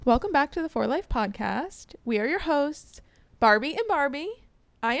Welcome back to the For Life podcast. We are your hosts, Barbie and Barbie.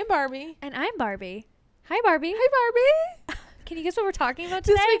 I am Barbie. And I'm Barbie. Hi, Barbie. Hi, Barbie. Can you guess what we're talking about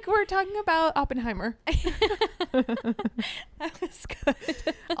today? This week we're talking about Oppenheimer. That was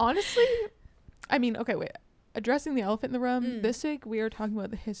good. Honestly, I mean, okay, wait. Addressing the elephant in the room, this week we are talking about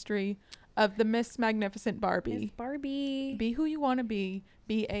the history of the Miss Magnificent Barbie. Miss Barbie. Be who you want to be.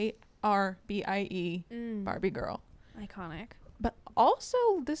 Barbie. Barbie girl. Iconic. But also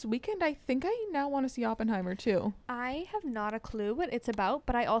this weekend, I think I now want to see Oppenheimer too. I have not a clue what it's about,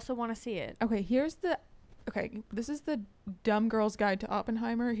 but I also want to see it. Okay, this is the dumb girl's guide to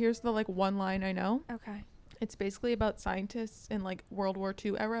Oppenheimer. Here's the one line I know. Okay. It's basically about scientists in World War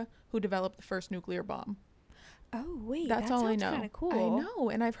II era who developed the first nuclear bomb. Oh, wait. That's all I know. Kind of cool. I know,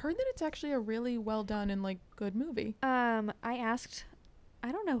 and I've heard that it's actually a really well done and good movie.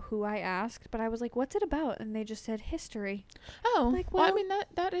 I don't know who I asked, but I was like, what's it about? And they just said history. Oh, like, well, I mean,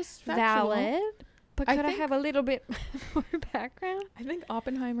 that is factual. Valid. But could I have a little bit more background? I think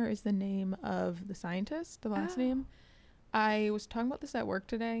Oppenheimer is the name of the scientist, the last name. I was talking about this at work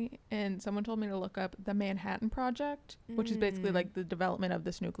today, and someone told me to look up the Manhattan Project, which is basically the development of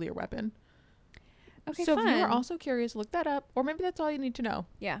this nuclear weapon. Okay, so fun. if you are also curious, look that up, or maybe that's all you need to know.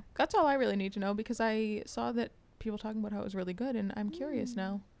 Yeah. That's all I really need to know, because I saw that people talking about how it was really good, and I'm curious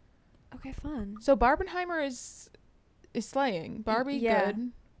now. Okay, fun. So Barbenheimer is slaying. Barbie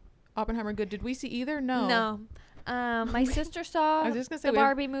good. Oppenheimer good. Did we see either? No. My sister saw I was just gonna say, the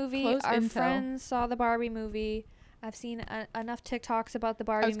Barbie movie. Our intel. friends saw the Barbie movie. I've seen enough TikToks about the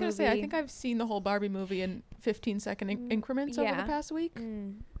Barbie movie. I was gonna say, I think I've seen the whole Barbie movie in 15-second increments over the past week.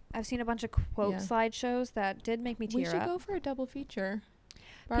 I've seen a bunch of quote slideshows that did make me tear up. We should go for a double feature.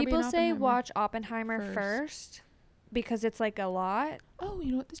 Barbie People say watch Oppenheimer first because it's a lot. Oh,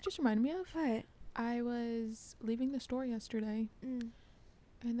 you know what this just reminded me of? What? I was leaving the store yesterday, and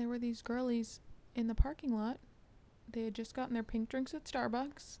there were these girlies in the parking lot. They had just gotten their pink drinks at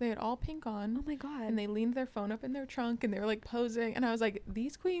Starbucks. They had all pink on. Oh my god. And they leaned their phone up in their trunk, and they were posing. And I was like,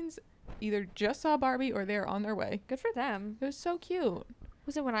 these queens either just saw Barbie or they're on their way. Good for them. It was so cute.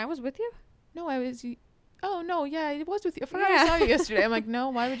 Was it when I was with you? No, I was... Oh, no, yeah, it was with you. I forgot I saw you yesterday. I'm like, no,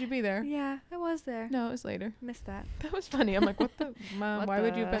 why would you be there? Yeah, I was there. No, it was later. Missed that. That was funny. I'm like, what the... Mom, why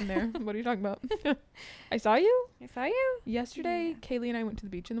would you have been there? What are you talking about? I saw you. I saw you? Yesterday, Kaylee and I went to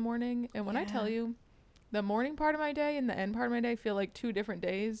the beach in the morning. And when I tell you, the morning part of my day and the end part of my day feel like 2 different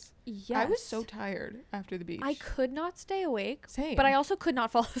days. Yes. I was so tired after the beach. I could not stay awake. Same. But I also could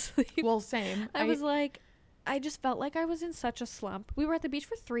not fall asleep. Well, same. I was I just felt like I was in such a slump. We were at the beach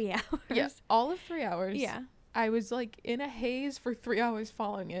for 3 hours. Yes, all of 3 hours. Yeah. I was in a haze for 3 hours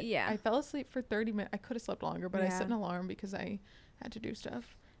following it. Yeah. I fell asleep for 30 minutes. I could have slept longer, but I set an alarm because I had to do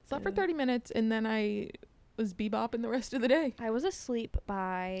stuff. Slept for 30 minutes, and then I was bebopping the rest of the day. I was asleep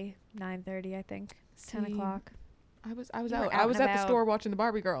by 9:30, I think. 10 o'clock. I was out. I was at the store watching the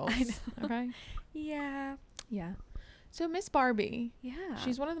Barbie girls. I know. Okay. Yeah. Yeah. So Miss Barbie. Yeah.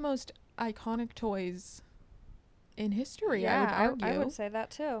 She's one of the most iconic toys in history, yeah, I would argue. I would say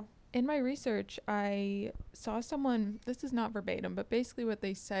that too. In my research, I saw someone, this is not verbatim, but basically what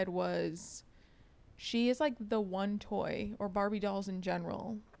they said was she is the one toy, or Barbie dolls in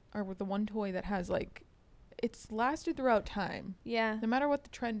general, are the one toy that has it's lasted throughout time. Yeah. No matter what the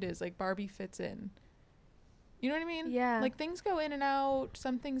trend is, Barbie fits in. You know what I mean? Yeah. Things go in and out.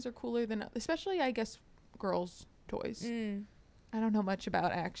 Some things are cooler than, especially, I guess, girls' toys. I don't know much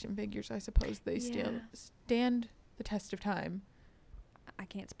about action figures. I suppose they still stand the test of time. I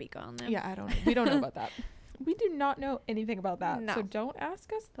can't speak on them. Yeah, we don't know about that. We do not know anything about that. No. So don't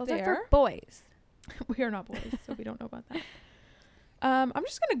ask us. Those are for boys. We are not boys, so we don't know about that. I'm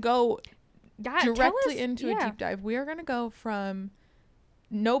just going to go directly into a deep dive. We are going to go from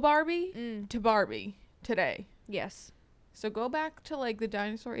no Barbie to Barbie today. Yes. So go back to the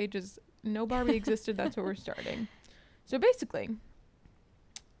dinosaur ages. No Barbie existed. That's where we're starting. So basically,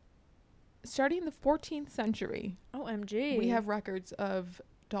 starting in the 14th century, OMG, we have records of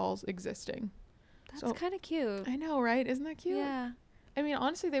dolls existing. That's kind of cute. I know, right? Isn't that cute? Yeah. I mean,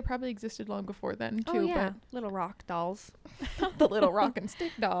 honestly, they probably existed long before then, too. Oh, yeah. But little rock dolls. not the little rock and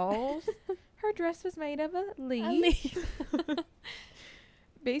stick dolls. Her dress was made of a leaf.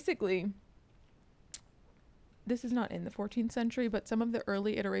 Basically, this is not in the 14th century, but some of the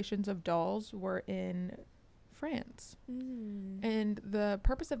early iterations of dolls were in France. And the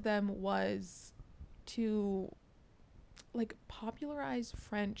purpose of them was to popularize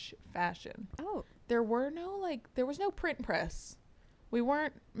French fashion. Oh. There was no print press. There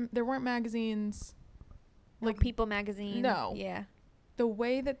weren't magazines. People magazine. No. Yeah. The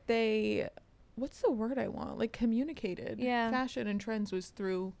way that they what's the word I want? Like communicated. Yeah. Fashion and trends was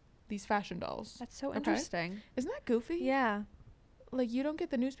through these fashion dolls. That's so Okay. interesting. Isn't that goofy? Yeah. Like you don't get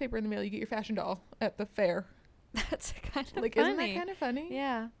the newspaper in the mail, you get your fashion doll at the fair. That's kind of Like, funny. isn't that kind of funny?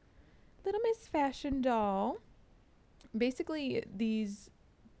 Yeah. Little Miss Fashion Doll. Basically,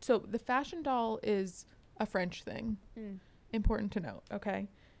 so the fashion doll is a French thing. Important to note, okay?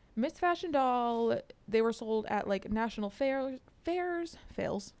 Miss Fashion Doll, they were sold at like national fairs,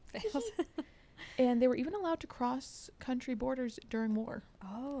 and they were even allowed to cross country borders during war.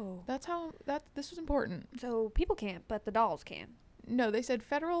 Oh. This was important. So people can't, but the dolls can. No, they said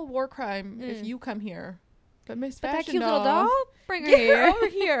federal war crime if you come here. But Miss But that Fashion cute Doll, little doll? Bring her get here. her over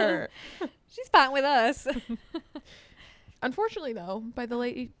here. She's fine with us. Unfortunately, though, by the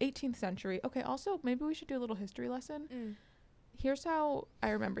late 18th century, okay, also, maybe we should do a little history lesson. Here's how I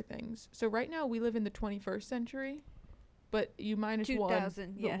remember things. So right now, we live in the 21st century, but you minus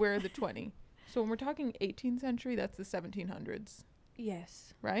 2000, one, yeah. but we're the 20. So when we're talking 18th century, that's the 1700s,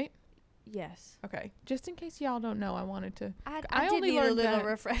 Yes. right? Yes. Okay. Just in case y'all don't know, I wanted to... I did only need a learned little that-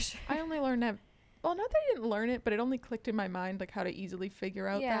 refresher. I only learned that... Well, not that I didn't learn it, but it only clicked in my mind, like, how to easily figure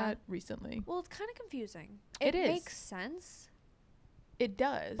out that recently. Well, it's kind of confusing. It is. Makes sense, It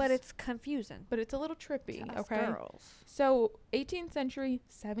does. but it's confusing. But it's a little trippy, To us okay? girls. So, 18th century,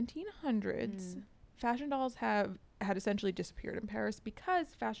 1700s, fashion dolls had essentially disappeared in Paris because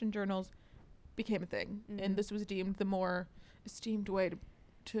fashion journals became a thing. And this was deemed the more esteemed way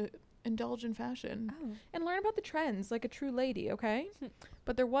to indulge in fashion and learn about the trends like a true lady, okay?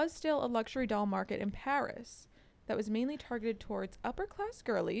 But there was still a luxury doll market in Paris that was mainly targeted towards upper-class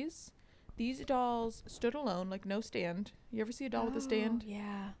girlies. These dolls stood alone, like no stand. You ever see a doll with a stand?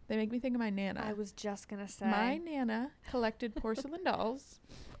 Yeah. They make me think of my Nana. I was just going to say. My Nana collected porcelain dolls,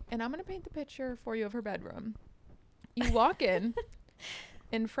 and I'm going to paint the picture for you of her bedroom. You walk in,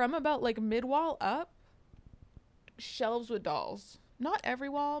 and from about like mid-wall up, shelves with dolls. Not every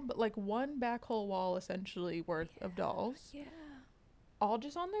wall, but like one back whole wall essentially worth of dolls. Yeah. All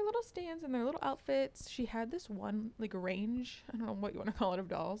just on their little stands and their little outfits. She had this one like range, I don't know what you want to call it, of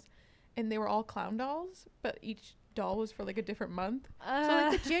dolls. And they were all clown dolls, but each doll was for like a different month. So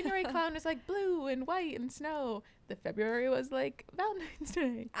like the January clown is like blue and white and snow. The February was like Valentine's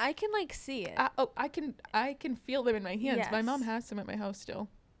Day. I can like see it. I can feel them in my hands. My Yes. mom has some at my house still.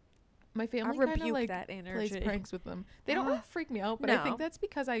 My I family kind of rebuke like that plays energy. pranks with them. They don't really freak me out, but I think No. that's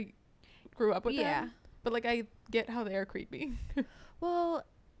because I grew up with Yeah. them. But like I get how they are creepy. Well,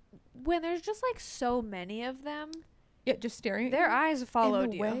 when there's just like so many of them, Yeah, just staring at their you. eyes And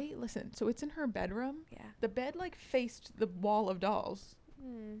followed the you. way, listen, so it's in her bedroom. Yeah. The bed like faced the wall of dolls.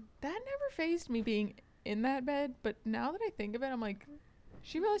 That never phased me being in that bed, but now that I think of it, I'm like,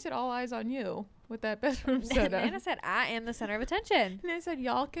 she really said all eyes on you with that bedroom setup. Nana said, I am the center of attention. And I said,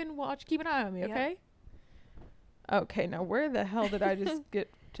 y'all can watch, keep an eye on me, Yep. okay? Okay, now where the hell did I just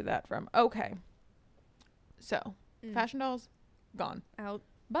get to that from? Okay. So, fashion dolls, gone. Out.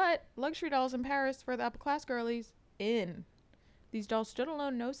 But luxury dolls in Paris for the upper class girlies, in. These dolls stood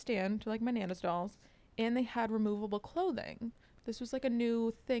alone, no stand, like my Nana's dolls, and they had removable clothing. This was like a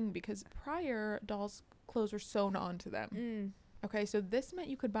new thing because prior dolls' clothes were sewn onto them. Okay, so this meant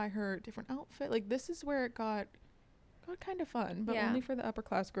you could buy her a different outfit. Like this is where it got kind of fun, but Yeah. only for the upper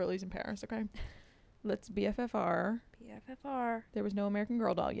class girlies in Paris. Okay, let's BFFR. PFFR. There was no American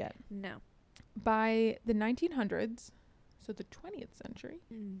Girl doll yet. No. By the 1900s, so the 20th century,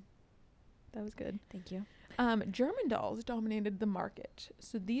 that was good. Thank you. German dolls dominated the market.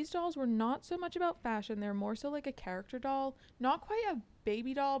 So these dolls were not so much about fashion. They're more so like a character doll. Not quite a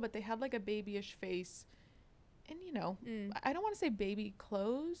baby doll, but they had like a babyish face. And, you know, I don't want to say baby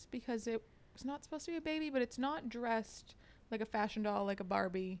clothes because it was not supposed to be a baby, but it's not dressed like a fashion doll, like a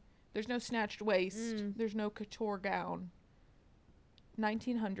Barbie. There's no snatched waist. There's no couture gown.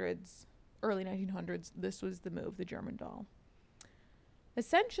 1900s, early 1900s, this was the move, the German doll.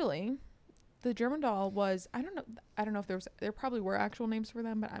 Essentially, the German doll was, I don't know if there probably were actual names for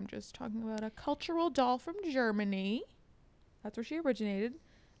them, but I'm just talking about a cultural doll from Germany. That's where she originated.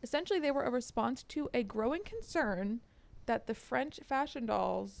 Essentially, they were a response to a growing concern that the French fashion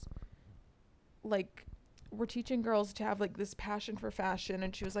dolls, like, were teaching girls to have, like, this passion for fashion,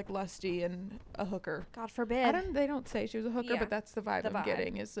 and she was, like, lusty and a hooker. God forbid. They don't say she was a hooker, Yeah, but that's the vibe the I'm vibe.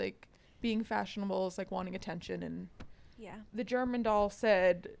 getting, is, like, being fashionable is, like, wanting attention, and Yeah. the German doll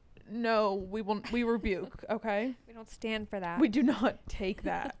said, no, we rebuke, okay? We don't stand for that. We do not take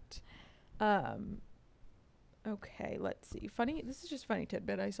that. Okay, let's see. This is just funny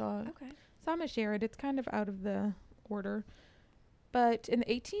tidbit I saw. Okay. So I'm going to share it. It's kind of out of the order. But in the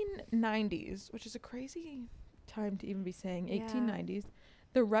 1890s, which is a crazy time to even be saying, Yeah. 1890s,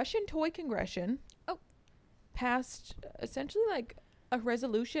 The Russian Toy Congression Oh. passed essentially like a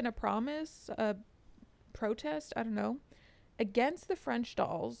resolution, a promise, a protest, I don't know, against the French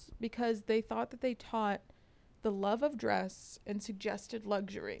dolls because they thought that they taught the love of dress and suggested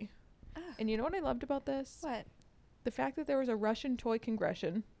luxury. Ah. And you know what I loved about this? What? The fact that there was a Russian Toy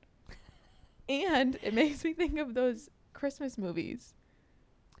Congression. And it makes me think of those Christmas movies.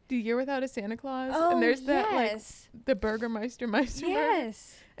 The Year Without a Santa Claus. Oh, and there's that, yes. like, the Burgermeister Meisterberg.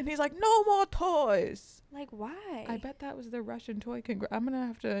 Yes. And he's like, no more toys. Like, why? I bet that was the Russian Toy Congression. I'm going to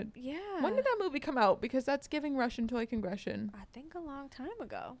have to... Yeah. When did that movie come out? Because that's giving Russian Toy Congression. I think a long time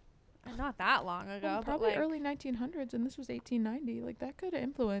ago. Not that long ago. Well, but probably like, early 1900s, and this was 1890. Like, that could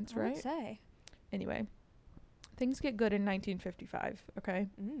influence, I right? would say. Anyway, things get good in 1955, okay?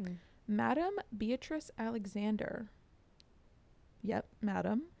 Madame Beatrice Alexander. Yep,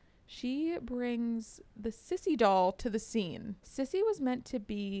 Madame. She brings the Sissy doll to the scene. Sissy was meant to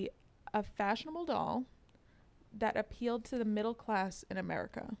be a fashionable doll that appealed to the middle class in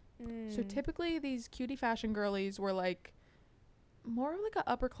America. So typically these cutie fashion girlies were like more like a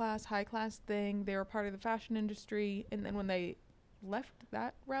upper class, high class thing. They were part of the fashion industry, and then when they left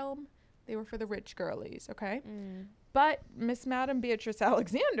that realm, they were for the rich girlies, okay? But Miss Madame Beatrice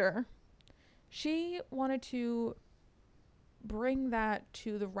Alexander, she wanted to bring that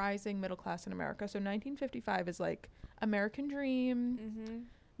to the rising middle class in America. So 1955 is like American dream.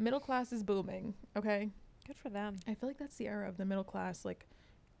 Middle class is booming, okay? Good for them. I feel like that's the era of the middle class, like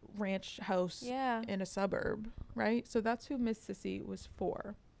ranch house Yeah. in a suburb, right? So that's who Miss Sissy was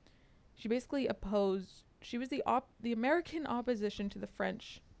for. She basically opposed, she was the American opposition to the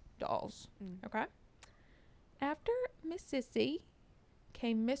French dolls, okay? After Miss Sissy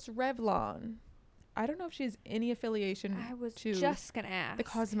came Miss Revlon. I don't know if she has any affiliation I was to just going to ask. the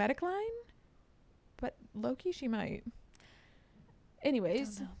cosmetic line, but low-key she might.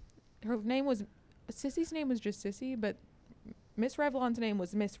 Anyways, her name was, Sissy's name was just Sissy, but Miss Revlon's name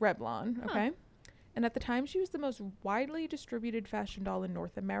was Miss Revlon, okay? And at the time, she was the most widely distributed fashion doll in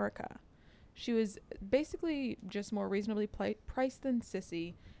North America. She was basically just more reasonably priced than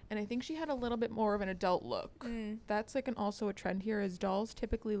Sissy, and I think she had a little bit more of an adult look. That's like also a trend here, is dolls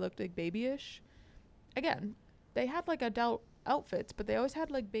typically looked like babyish. Again, they had like adult outfits, but they always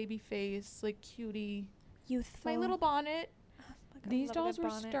had like baby face, like cutie, Youthful. My Little Bonnet. Like, I These love a dolls good were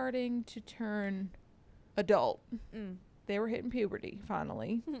bonnet. starting to turn adult. They were hitting puberty,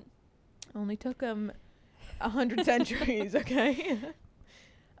 finally. Only took them 100 centuries, okay?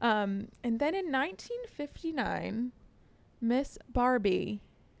 And then in 1959, Miss Barbie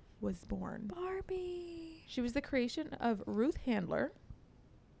was born. Barbie. She was the creation of Ruth Handler.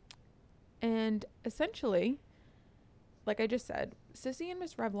 And essentially, like I just said, Sissy and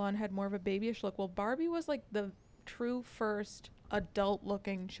Miss Revlon had more of a babyish look. Well, Barbie was like the true first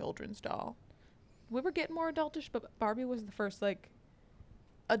adult-looking children's doll. We were getting more adultish, but Barbie was the first, like,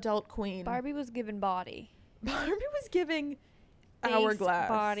 adult queen. Barbie was given body. Barbie was giving Face, hourglass.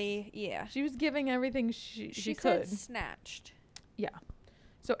 body. Yeah. She was giving everything she said could. snatched. Yeah.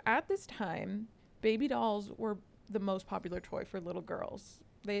 So at this time, baby dolls were the most popular toy for little girls.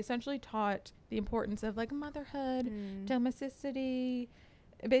 They essentially taught the importance of, like, motherhood, domesticity.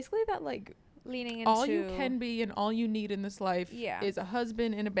 Basically that, like, Leaning into all you can be and all you need in this life Yeah. is a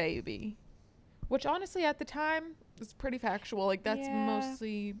husband and a baby. Which, honestly, at the time, is pretty factual. Like, that's Yeah.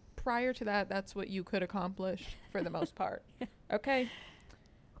 mostly... Prior to that, that's what you could accomplish for the most part. Okay.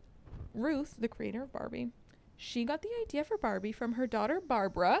 Ruth, the creator of Barbie, she got the idea for Barbie from her daughter,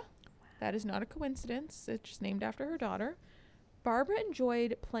 Barbara. That is not a coincidence. It's just named after her daughter. Barbara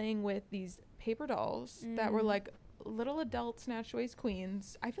enjoyed playing with these paper dolls that were like little adult snatch waist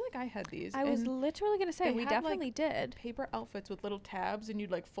queens. I feel like I had these. I was And literally going to say, they we had, definitely like, did. paper outfits with little tabs, and you'd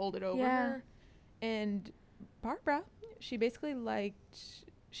like fold it over Yeah. her. And Barbara, she basically liked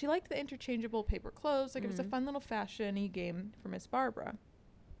the interchangeable paper clothes. Like, it was a fun little fashion-y game for Miss Barbara.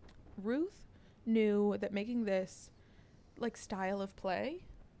 Ruth knew that making this like style of play,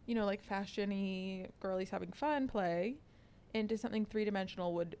 you know, like fashion-y girlies having fun play, into something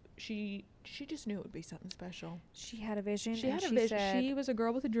three-dimensional would she just knew it would be something special. She had a vision. She and had a she vision. said, She was a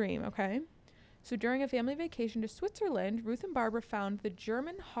girl with a dream, okay? So during a family vacation to Switzerland, Ruth and Barbara found the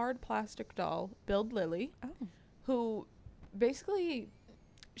German hard plastic doll, Build Lily, oh, who basically,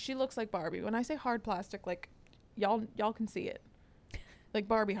 she looks like Barbie. When I say hard plastic, like, y'all can see it. Like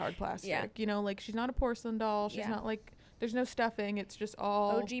Barbie hard plastic. Yeah. You know, like, she's not a porcelain doll. She's Yeah. not like, there's no stuffing. It's just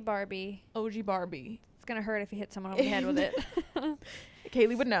all OG Barbie. OG Barbie. It's going to hurt if you hit someone over the head with it.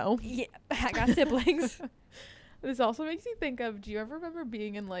 Kaylee would know. Yeah, I got siblings. This also makes you think of, do you ever remember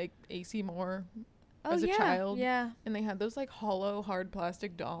being in, like, AC Moore as a child. Yeah. And they had those like hollow, hard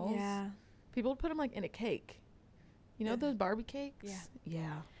plastic dolls. Yeah. People would put them like in a cake. You know those Barbie cakes? Yeah.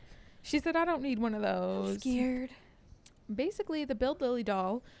 Yeah. She said, I don't need one of those. I'm scared. Basically, the Build Lily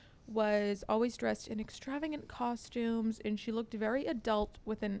doll was always dressed in extravagant costumes, and she looked very adult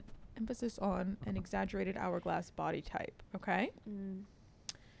with an emphasis on an exaggerated hourglass body type. Okay? Mm.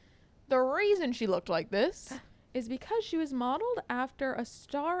 The reason she looked like this is because she was modeled after a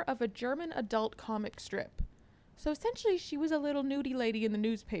star of a German adult comic strip. So essentially, she was a little nudie lady in the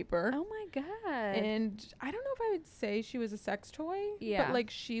newspaper. Oh my god. And I don't know if I would say she was a sex toy. Yeah. But like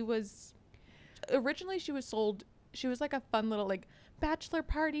she was, originally she was sold, she was like a fun little like bachelor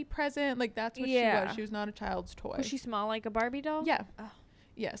party present. Like that's what she was. She was not a child's toy. Was she small like a Barbie doll? Yeah. Oh.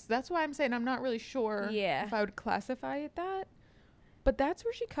 Yes. That's why I'm saying I'm not really sure if I would classify it that. But that's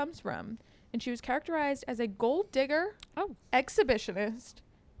where she comes from. And she was characterized as a gold digger, exhibitionist,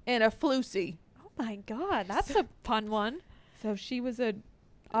 and a floosie. Oh my god, that's a fun one. So she was a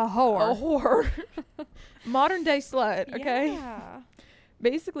whore. A whore. Modern day slut, okay? Yeah.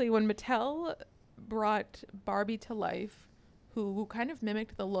 Basically, when Mattel brought Barbie to life, who kind of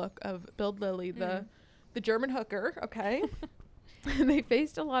mimicked the look of Build Lily, the German hooker, okay? They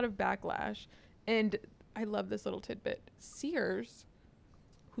faced a lot of backlash. And I love this little tidbit. Sears,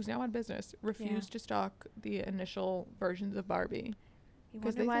 who's now out of business, refused to stock the initial versions of Barbie. You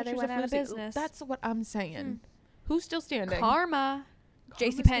wonder why they went out of business. That's what I'm saying. Who's still standing? Karma.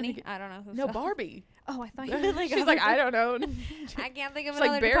 JCPenney. I don't know who's No, Barbie. Oh, I thought you meant like she's like, I don't know. I can't think of She's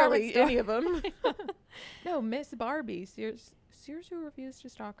another like barely department store. any of them. No, Miss Barbie. Sears who refused to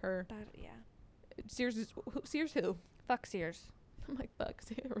stock her. Sears who? Fuck Sears. I'm like, fuck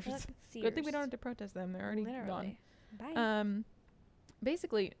Sears. Fuck Sears. Good thing we don't have to protest them. They're already Literally. Bye. gone.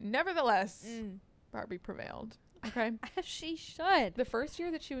 Basically, nevertheless, Barbie prevailed. Okay. As she should. The first year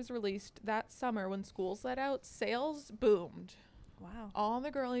that she was released, that summer when schools let out, sales boomed. Wow. All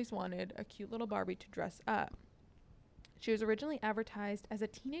the girlies wanted a cute little Barbie to dress up. She was originally advertised as a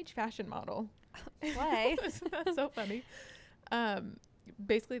teenage fashion model. Why? That's so funny.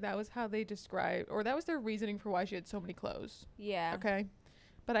 Basically, that was how they described, or that was their reasoning for why she had so many clothes. Yeah. Okay.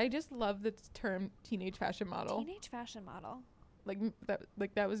 But I just love the term teenage fashion model. Teenage fashion model.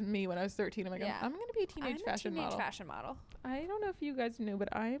 That was me when I was 13. I'm like, Yeah. I'm gonna be a teenage fashion model. fashion model. I don't know if you guys knew,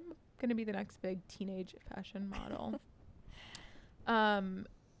 but I'm gonna be the next big teenage fashion model.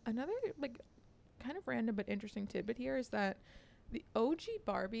 Another like kind of random but interesting tidbit here is that the OG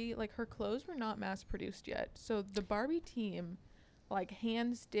Barbie, like her clothes were not mass produced yet. So the Barbie team like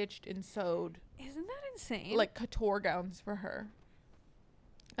hand stitched and sewed. Isn't that insane? Like couture gowns for her.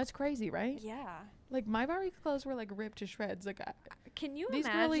 That's crazy, right? Yeah. Like my Barbie clothes were like ripped to shreds. Like Can you these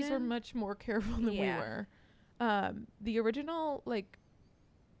imagine? girlies were much more careful than we were. The original, like,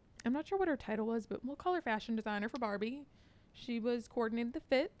 I'm not sure what her title was, but we'll call her fashion designer for Barbie. She was coordinated the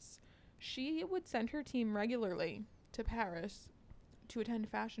fits. She would send her team regularly to Paris to attend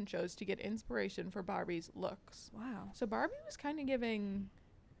fashion shows to get inspiration for Barbie's looks. Wow. So Barbie was kind of giving,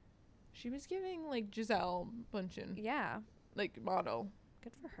 she was giving like Giselle Bundchen. Yeah. Like model.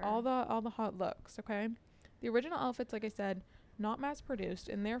 Good for her. All the hot looks, okay? The original outfits, like I said, not mass produced,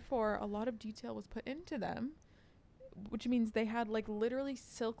 and therefore a lot of detail was put into them, which means they had like literally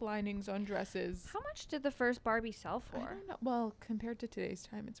silk linings on dresses. How much did the first Barbie sell for? I don't know. Well, compared to today's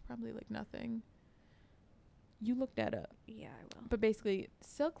time, it's probably like nothing. You looked that up. Yeah, I will. But basically,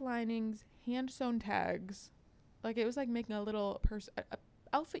 silk linings, hand sewn tags, like it was like making a little a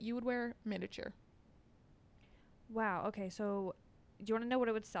outfit you would wear miniature. Wow. Okay, so do you want to know what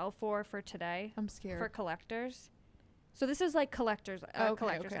it would sell for today? I'm scared. For collectors? So this is like collectors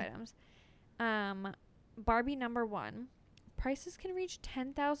items. Barbie number 1. Prices can reach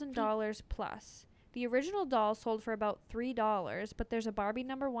 $10,000 plus. The original doll sold for about $3, but there's a Barbie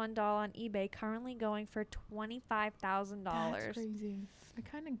number 1 doll on eBay currently going for $25,000. That's crazy. I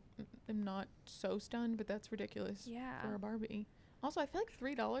kind of am not so stunned, but that's ridiculous. Yeah. For a Barbie. Also, I feel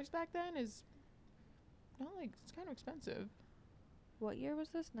like $3 back then is not like, it's kind of expensive. What year was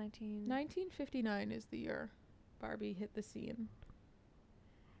this? 1959 is the year Barbie hit the scene.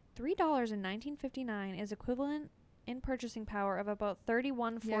 $3 in 1959 is equivalent in purchasing power of about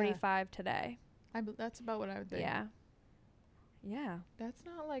 $31.45 today. That's about what I would think. Yeah. Yeah. That's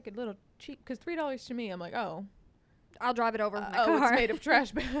not like a little cheap, because $3 to me, I'm like, oh. I'll drive it over with my oh, car. it's made of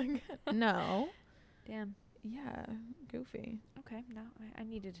trash bag. No. Damn. Yeah. Goofy. Okay. No, I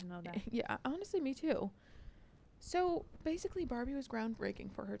needed to know that. Yeah. Honestly, me too. So basically, Barbie was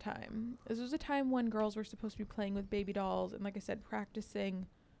groundbreaking for her time. This was a time when girls were supposed to be playing with baby dolls and, like I said, practicing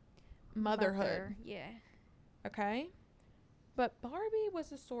motherhood. Yeah. Okay? But Barbie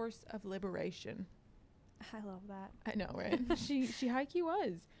was a source of liberation. I love that. I know, right? she high key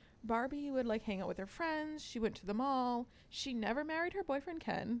was. Barbie would like hang out with her friends. She went to the mall. She never married her boyfriend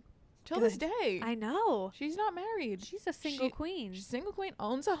Ken. Till this day. I know. She's not married. She's a single queen. She's a single queen,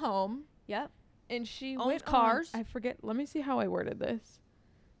 owns a home. Yep. And she owns went cars. I forget. Let me see how I worded this.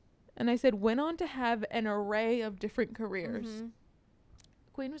 And I said, went on to have an array of different careers. Mm-hmm.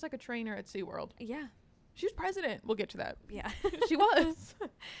 Queen was like a trainer at SeaWorld. Yeah. She was president. We'll get to that. Yeah. She was.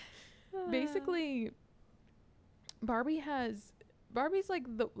 Basically, Barbie's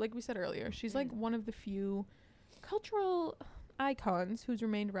like we said earlier, she's like one of the few cultural icons who's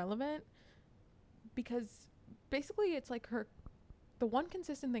remained relevant, because basically it's like the one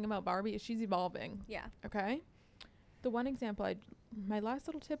consistent thing about Barbie is she's evolving. Yeah. Okay. The one example my last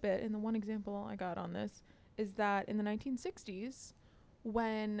little tidbit, and the one example I got on this is that in the 1960s,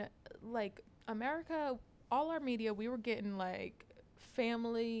 when like America, all our media, we were getting like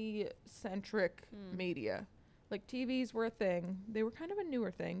family centric media. Like TVs were a thing. They were kind of a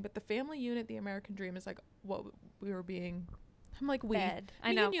newer thing, but the family unit, the American dream, is like what we were being. I'm like we. Fed.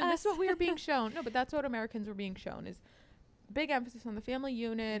 I know. That's what we were being shown. No, but that's what Americans were being shown, is big emphasis on the family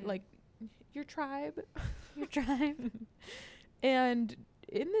unit, like your tribe. Your tribe. And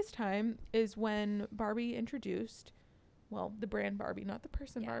in this time is when Barbie introduced, well, the brand Barbie, not the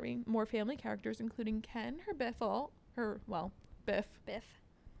person Barbie, more family characters, including Ken, Biff. Biff.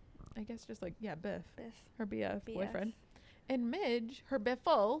 I guess just like, Biff. Biff. Her BF boyfriend. And Midge, her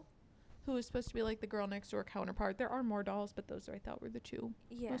Biffle, who is supposed to be like the girl next door counterpart. There are more dolls, but those I thought were the two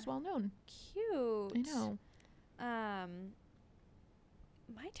most well known. Cute. I know.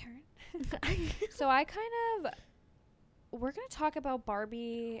 My turn. So we're going to talk about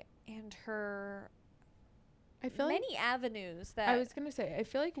Barbie and her I feel many avenues that I was going to say, I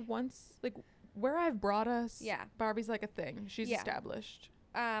feel like once, like where I've brought us, Yeah. Barbie's like a thing. She's established.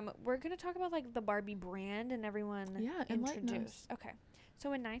 We're going to talk about like the Barbie brand and everyone introduced. Okay.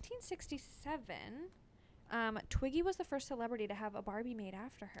 So in 1967, Twiggy was the first celebrity to have a Barbie made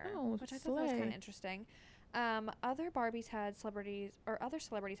after her, which I thought that was kind of interesting. Other celebrities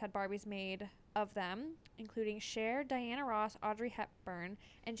had Barbies made of them, including Cher, Diana Ross, Audrey Hepburn,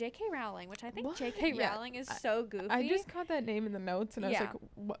 and J.K. Rowling, which I think J.K. Rowling is so goofy. I just caught that name in the notes, and I was like,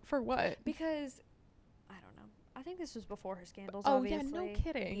 what, for what? Because, I don't know. I think this was before her scandals, obviously. Oh, yeah, no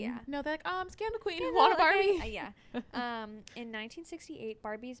kidding. Yeah. No, they're like, Scandal Queen, want a Barbie? Yeah. In 1968,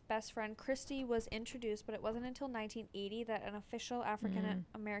 Barbie's best friend, Christy, was introduced, but it wasn't until 1980 that an official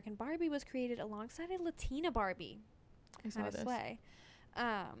African-American Barbie was created alongside a Latina Barbie. I saw this. Slay.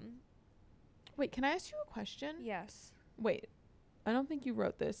 Wait, can I ask you a question? Yes. Wait, I don't think you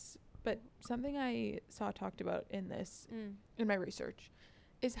wrote this, but something I saw talked about in this, in my research,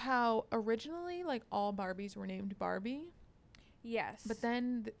 is how originally, like, all Barbies were named Barbie. Yes. But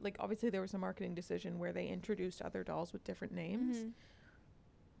then, like, obviously there was a marketing decision where they introduced other dolls with different names. Mm-hmm.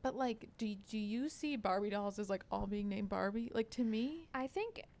 But, like, do you see Barbie dolls as, like, all being named Barbie? Like, to me... I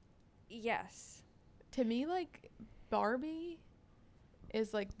think, yes. To me, like, Barbie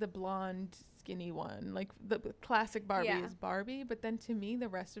is, like, the blonde, skinny one. Like, the classic Barbie is Barbie. But then, to me, the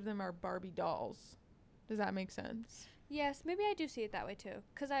rest of them are Barbie dolls. Does that make sense? Yes, maybe I do see it that way too.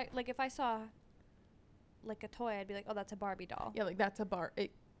 Because if I saw like a toy, I'd be like, oh, that's a Barbie doll. Yeah, like that's a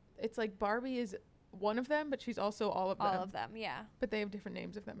it's like Barbie is one of them, but she's also all of them. All of them, yeah. But they have different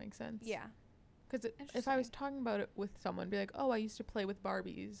names, if that makes sense. Yeah. Because if I was talking about it with someone, be like, oh, I used to play with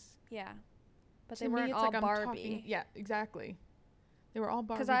Barbies. Yeah. But they weren't all Barbie. Yeah, exactly. They were all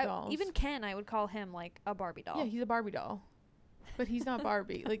Barbie dolls. Even Ken, I would call him like a Barbie doll. Yeah, he's a Barbie doll. But he's not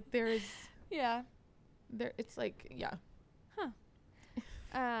Barbie. Like, there's... Yeah. It's like, yeah. Huh.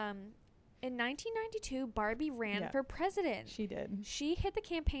 In 1992, Barbie ran for president. She did. She hit the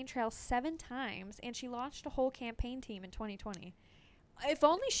campaign trail 7 times, and she launched a whole campaign team in 2020. If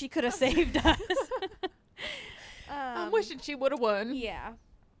only she could have saved us. I'm wishing she would have won. Yeah.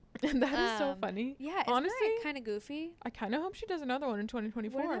 And that is so funny. Yeah, honestly, kind of goofy. I kind of hope she does another one in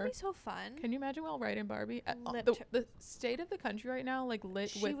 2024. Wouldn't that be so fun? Can you imagine while writing Barbie? The state of the country right now, like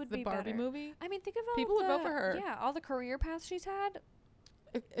lit with the Barbie movie. I mean, think of all people would vote for her. Yeah, all the career paths she's had.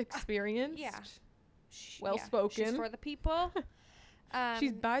 Experienced. Yeah. Well spoken. She's for the people.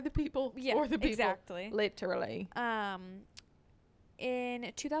 She's by the people, for the people. Exactly. Literally.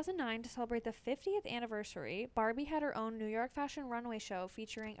 In 2009, to celebrate the 50th anniversary, Barbie had her own New York fashion runway show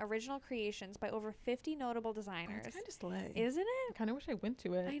featuring original creations by over 50 notable designers. That's kind of slay. Isn't it? I kind of wish I went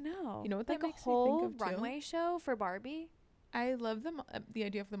to it. I know. You know what that makes me think of, too? Like a whole runway show for Barbie? I love them. The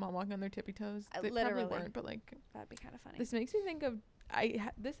idea of them all walking on their tippy toes. They literally probably weren't, but like... That'd be kind of funny. This makes me think of...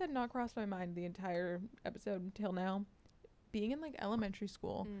 This had not crossed my mind the entire episode until now. Being in like elementary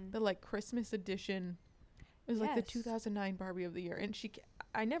school, the like Christmas edition It was like the Yes. 2009 Barbie of the year, and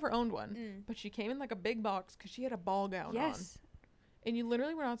I never owned one, but she came in like a big box because she had a ball gown on, Yes. and you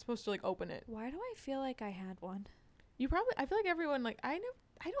literally were not supposed to like open it. Why do I feel like I had one? I feel like everyone like I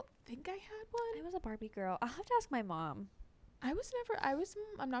don't think I had one. I was a Barbie girl. I'll have to ask my mom. I'm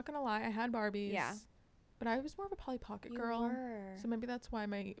not gonna lie, I had Barbies. Yeah. But I was more of a Polly Pocket You girl. were. So maybe that's why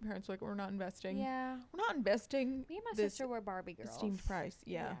my parents were like, we're not investing. Yeah. We're not investing Me and my this sister were Barbie girls. esteemed price.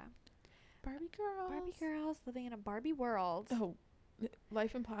 Yeah. Barbie girls. Barbie girls living in a Barbie world. Oh,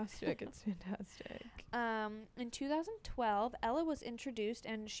 life in plastic. It's fantastic. In 2012, Ella was introduced,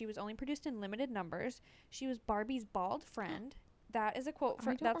 and she was only produced in limited numbers. She was Barbie's bald friend. That is a quote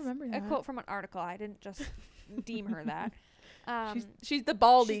from. I don't remember that. A quote from an article. I didn't just deem her that. She's the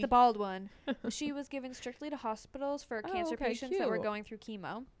baldy. She's the bald one. She was given strictly to hospitals for cancer patients that were cute. going through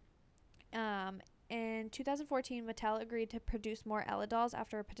chemo. In 2014, Mattel agreed to produce more Ella dolls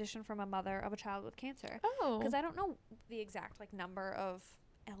after a petition from a mother of a child with cancer. Oh. Because I don't know the exact like number of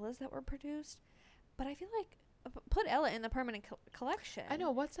Ellas that were produced, but I feel like put Ella in the permanent collection. I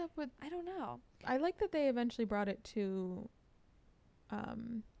know. What's up with... I don't know. I like that they eventually brought it to...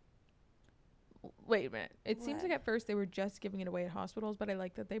 Wait a minute. It seems What? like at first they were just giving it away at hospitals, but I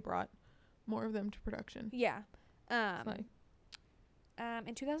like that they brought more of them to production. Yeah. It's like,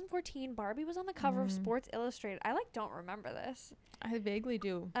 In 2014, Barbie was on the cover of Sports Illustrated. I don't remember this. I vaguely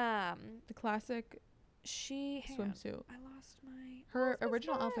do. The classic Hang on. swimsuit. I lost my... Her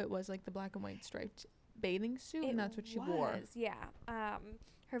original outfit was like the black and white striped bathing suit, and that's what she wore. Yeah.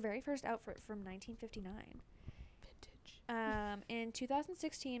 Her very first outfit from 1959. Vintage. In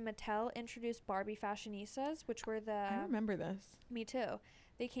 2016, Mattel introduced Barbie fashionistas, which were the... I remember this. Me too.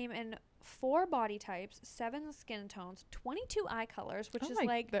 They came in 4 body types, 7 skin tones, 22 eye colors, which is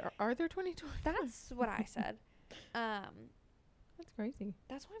like... Are there 22? That's what I said. That's crazy.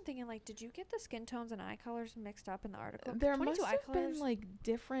 That's what I'm thinking. Like, did you get the skin tones and eye colors mixed up in the article? There must have been like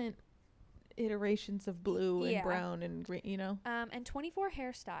different iterations of blue and brown and green, you know? And 24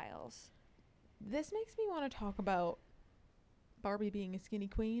 hairstyles. This makes me want to talk about Barbie being a skinny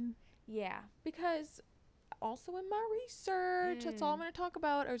queen. Yeah. Because also in my research, that's all I'm going to talk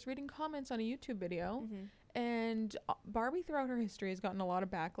about. I was reading comments on a YouTube video, and Barbie throughout her history has gotten a lot of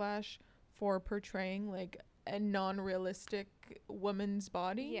backlash for portraying like a non-realistic woman's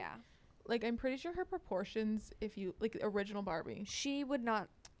body. Yeah. Like, I'm pretty sure her proportions, if you like original Barbie, she would not...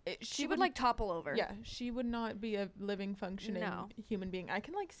 She would like topple over. Yeah, she would not be a living, functioning human being. I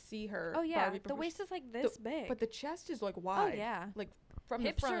can like see her. Oh yeah, Barbie the waist is like this big, but the chest is like wide. Oh yeah, like from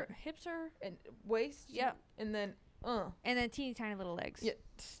the front. Hips are and waist. Yep. And then and then teeny tiny little legs. Yeah,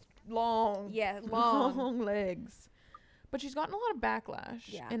 long. Yeah, long legs. But she's gotten a lot of backlash.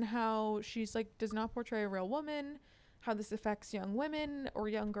 Yeah. And how she's like does not portray a real woman. How this affects young women or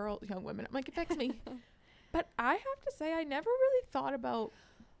young women. I'm like, it affects me. But I have to say, I never really thought about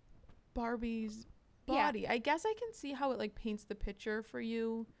Barbie's body. I guess I can see how it like paints the picture for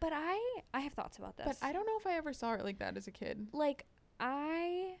you. But I have thoughts about this. But I don't know if I ever saw it like that as a kid. Like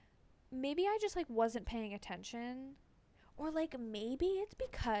maybe I just like wasn't paying attention, or like maybe it's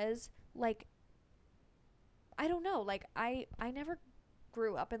because like I don't know, like I never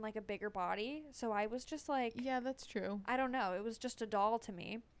grew up in like a bigger body, so I was just like, yeah, that's true. I don't know, it was just a doll to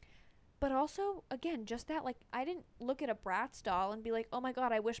me. But also, again, just that, like, I didn't look at a Bratz doll and be like, oh my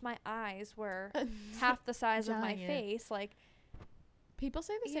god, I wish my eyes were half the size of my face. Like, people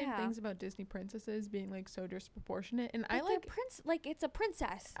say the same things about Disney princesses being like so disproportionate, and I like it's a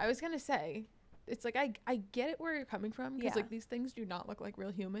princess. I was gonna say, it's like I get it where you're coming from, because like these things do not look like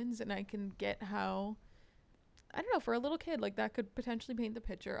real humans, and I can get how, I don't know, for a little kid, like that could potentially paint the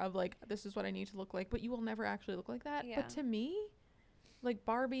picture of like, this is what I need to look like, but you will never actually look like that. But to me, like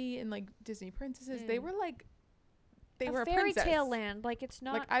Barbie and like Disney princesses, they were like, they were a fairy princess. tale land. Like, it's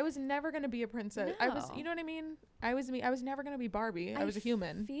not like, I was never gonna be a princess. No. I was, you know what I mean? I was never gonna be Barbie. I was a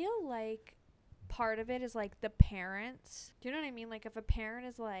human. I feel like part of it is like the parents. Do you know what I mean? Like, if a parent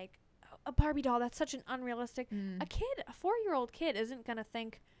is like, a Barbie doll, that's such an unrealistic. A 4-year-old kid isn't gonna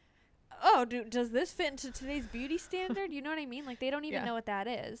think, oh, does this fit into today's beauty standard? You know what I mean? Like, they don't even know what that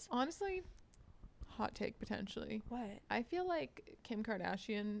is. Honestly, hot take potentially. What? I feel like Kim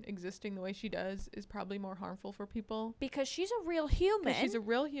Kardashian existing the way she does is probably more harmful for people. Because she's a real human. She's a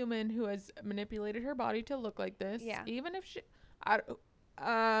real human who has manipulated her body to look like this. Yeah. Even if she...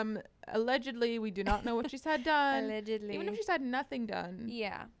 allegedly, we do not know what she's had done. Allegedly. Even if she's had nothing done.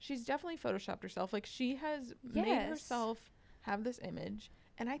 Yeah. She's definitely photoshopped herself. Like, she has made herself have this image.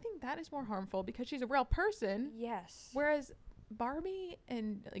 And I think that is more harmful because she's a real person. Yes. Whereas Barbie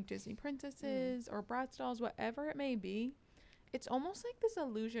and like Disney princesses or Bratz dolls, whatever it may be, it's almost like this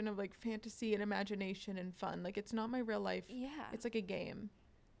illusion of like fantasy and imagination and fun. Like it's not my real life. Yeah. It's like a game.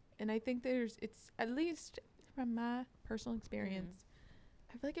 And I think it's at least from my personal experience,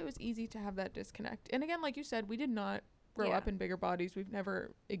 I feel like it was easy to have that disconnect. And again, like you said, we did not grow up in bigger bodies. We've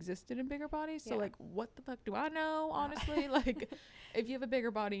never existed in bigger bodies. So like, what the fuck do I know? Honestly, like if you have a bigger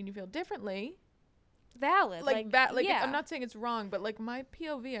body and you feel differently, valid. Like I'm not saying it's wrong, but like my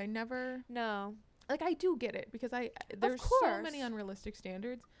POV, I never. No. Like I do get it because there's so many unrealistic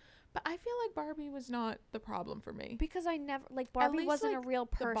standards. But I feel like Barbie was not the problem for me. Because I never, like, Barbie wasn't like a real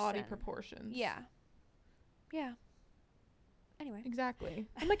person. The body proportions. Yeah. Yeah. Anyway. Exactly.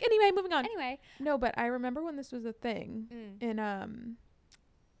 I'm like, anyway, moving on. Anyway. No, but I remember when this was a thing. And,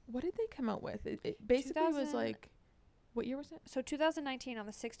 what did they come out with? It basically was like, what year was it? So 2019, on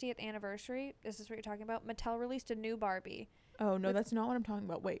the 60th anniversary, is this what you're talking about? Mattel released a new Barbie. Oh, no, that's not what I'm talking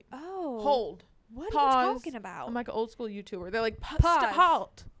about. Wait. Oh. Hold. What Pause. are you talking about? I'm like an old school YouTuber. They're like, Pause.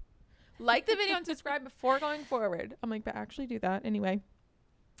 Halt. Like the video and subscribe before going forward. I'm like, but actually do that. Anyway.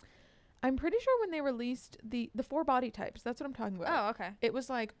 I'm pretty sure when they released the 4 body types, that's what I'm talking about. Oh, okay. It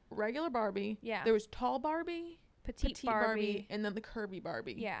was like regular Barbie. Yeah. There was tall Barbie, petite Barbie, and then the curvy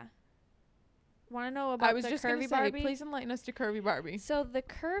Barbie. Yeah. Want to know about the curvy Barbie? Please enlighten us to curvy Barbie. So the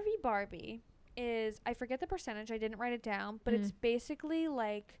curvy Barbie is, I forget the percentage, I didn't write it down, but it's basically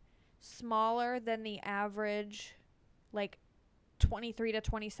like smaller than the average, like 23 to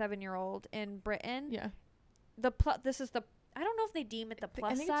 27-year-old in Britain. Yeah. This is the, I don't know if they deem it the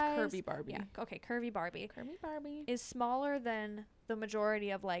plus size. I think it's curvy Barbie. Yeah. Okay, curvy Barbie. Curvy Barbie is smaller than the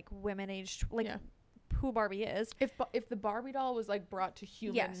majority of like women aged, like who Barbie is. If the Barbie doll was like brought to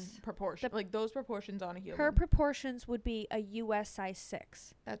human proportion, like those proportions on a human. Her proportions would be a US size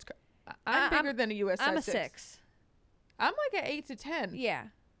 6. That's I'm bigger than a US size 6. I'm a 6. I'm like an 8 to 10. Yeah.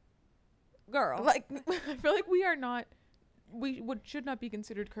 Girl. Like I feel like we are not. We should not be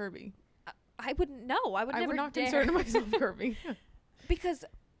considered curvy. I wouldn't know. I would never not dare. consider myself curvy. Because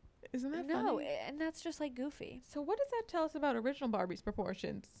isn't that funny? And that's just like goofy. So what does that tell us about original Barbie's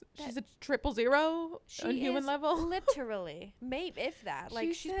proportions? She's a 000 on human level. Literally, maybe if that.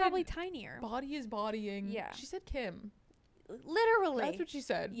 Like she's probably tinier. Body is bodying. Yeah. She said Kim. Literally. That's what she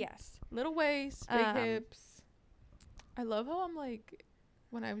said. Yes. Little waist, big hips. I love how I'm like.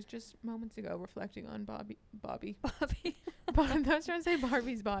 When I was just moments ago reflecting on Bobby. I was trying to say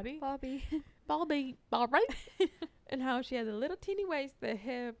Barbie's body. Bobby. And how she has a little teeny waist, the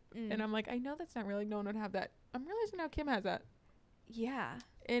hip. And I'm like, I know that's not real. Like, no one would have that. I'm realizing now Kim has that. Yeah.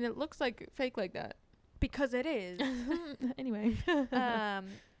 And it looks like fake like that. Because it is. Anyway.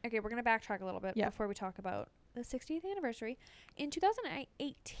 Okay, we're going to backtrack a little bit before we talk about the 60th anniversary. In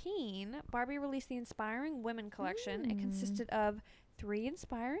 2018, Barbie released the Inspiring Women collection. It consisted of 3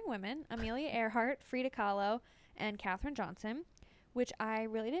 inspiring women, Amelia Earhart, Frida Kahlo, and Katherine Johnson, which I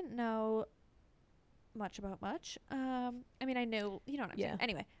really didn't know much about. I mean, I know, you know what I'm saying.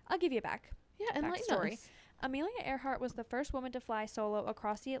 Anyway, I'll give you a backstory. Amelia Earhart was the first woman to fly solo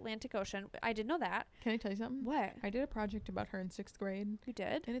across the Atlantic Ocean. I did know that. Can I tell you something? What? I did a project about her in 6th grade. You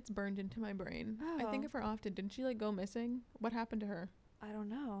did? And it's burned into my brain. Oh. I think of her often. Didn't she like go missing? What happened to her? I don't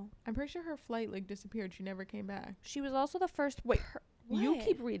know. I'm pretty sure her flight like disappeared. She never came back. She was also the first. You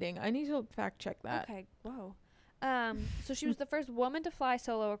keep reading. I need to fact check that. Okay. Whoa. So she was the first woman to fly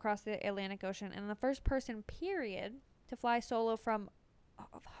solo across the Atlantic Ocean and the first person, period, to fly solo from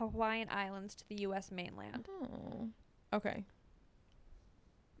Hawaiian Islands to the U.S. mainland. Oh. Okay.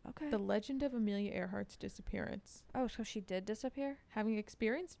 Okay. The legend of Amelia Earhart's disappearance. Oh, so she did disappear? Having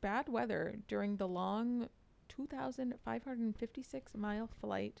experienced bad weather during the long 2,556-mile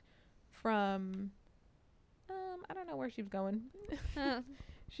flight from... I don't know where she was going.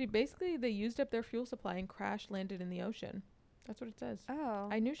 They used up their fuel supply and crash landed in the ocean. That's what it says. Oh.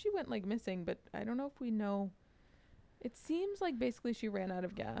 I knew she went like missing, but I don't know if we know. It seems like basically she ran out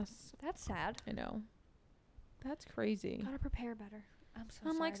of gas. That's sad. I know. That's crazy. Gotta prepare better. I'm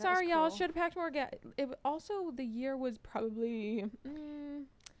sorry. Like, sorry, y'all. Should have packed more gas. Also, the year was probably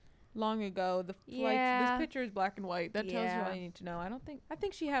long ago. The flights. This picture is black and white. That tells you all you need to know. I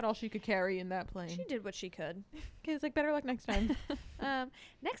think she had all she could carry in that plane. She did what she could. Okay, it's like better luck next time.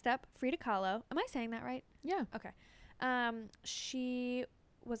 Next up, Frida Kahlo. Am I saying that right? Yeah. Okay. She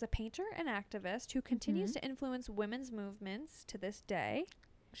was a painter and activist who continues to influence women's movements to this day.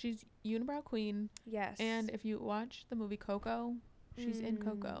 She's unibrow queen. Yes. And if you watch the movie Coco, she's in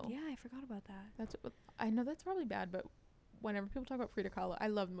Coco. Yeah, I forgot about that. I know that's probably bad, but whenever people talk about Frida Kahlo, I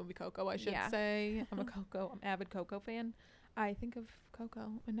love the movie Coco. I should say I'm I'm avid Coco fan. I think of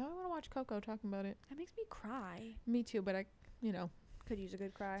Coco, and now I want to watch Coco talking about it. That makes me cry. Me too, but could use a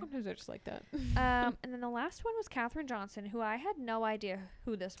good cry. Sometimes I just like that. And then the last one was Katherine Johnson, who I had no idea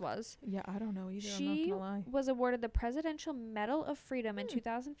who this was. Yeah, I don't know either. I'm She not gonna lie. was awarded the Presidential Medal of Freedom in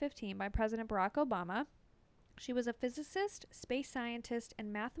 2015 by President Barack Obama. She was a physicist, space scientist,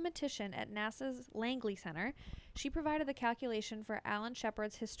 and mathematician at NASA's Langley Center. She provided the calculation for Alan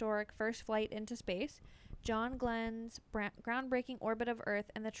Shepard's historic first flight into space, John Glenn's groundbreaking orbit of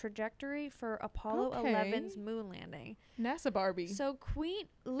Earth, and the trajectory for Apollo 11's moon landing. NASA Barbie. So Queen,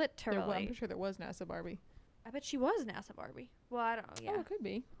 literally. I'm pretty sure there was NASA Barbie. I bet she was NASA Barbie. Well, I don't know. Yeah. Oh, it could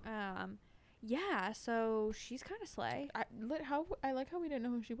be. Yeah. So she's kind of slay. I like how we didn't know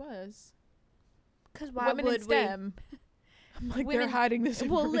who she was. Because why Women would in STEM. I'm like, Women, they're hiding this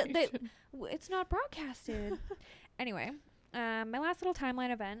information. It's not broadcasted. Anyway, my last little timeline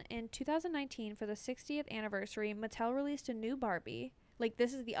event. In 2019, for the 60th anniversary, Mattel released a new Barbie. Like,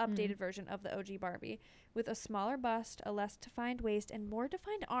 this is the updated version of the OG Barbie, with a smaller bust, a less defined waist, and more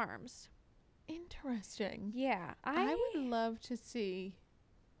defined arms. Interesting. Yeah. I would love to see.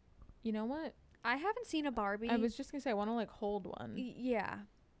 You know what? I haven't seen a Barbie. I was just going to say, I want to, like, hold one. Yeah.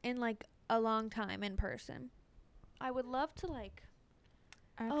 In, like, a long time in person. I would love to, like...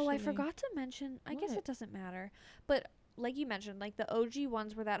 Actually, I forgot to mention... I guess it doesn't matter. But, like you mentioned, like, the OG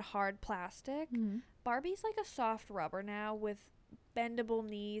ones were that hard plastic. Mm-hmm. Barbie's, like, a soft rubber now with bendable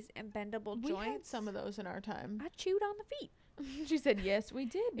knees and bendable joints. We had some of those in our time. I chewed on the feet. She said, yes, we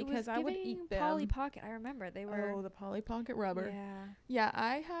did, because I would eat them. Polly Pocket. I remember. They were... Oh, the Polly Pocket rubber. Yeah. Yeah,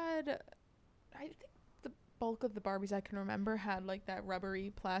 I think the bulk of the Barbies I can remember had, like, that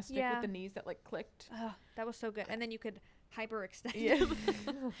rubbery plastic with the knees that, like, clicked. Oh, that was so good. And then you could hyperextend. Yeah.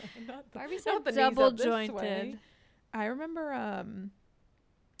 Barbie's not the double knees up this jointed. way. I remember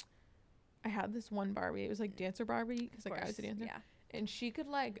I had this one Barbie. It was like Dancer Barbie, because like I was a dancer. Yeah. And she could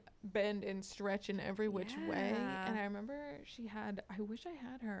like bend and stretch in every which way. And I remember she had, I wish I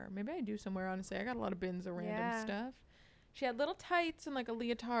had her. Maybe I do somewhere, honestly. I got a lot of bins of random stuff. She had little tights and like a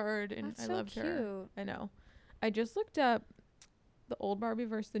leotard, and That's I so loved cute. her. I know. I just looked up the old Barbie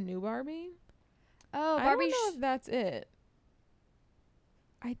versus the new Barbie. Oh, I Barbie. don't know if that's it.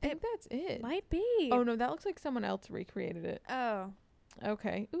 I think that's it. Might be. Oh no, that looks like someone else recreated it. Oh.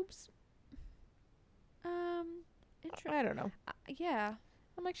 Okay. Oops. Interesting. I don't know. Yeah.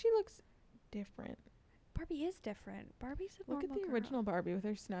 I'm like, she looks different. Barbie is different. Barbie's a Look at normal the girl. original Barbie with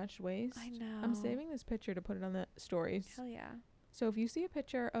her snatched waist. I know. I'm saving this picture to put it on the stories. Hell yeah. So if you see a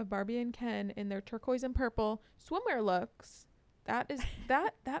picture of Barbie and Ken in their turquoise and purple swimwear looks, that is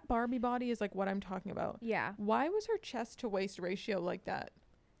that Barbie body is like what I'm talking about. Yeah. Why was her chest to waist ratio like that?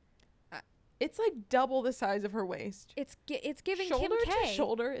 It's like double the size of her waist. It's giving shoulder Kim K. to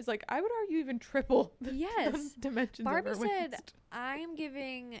shoulder is like, I would argue even triple the Yes. dimensions Barbie of her said, waist. I'm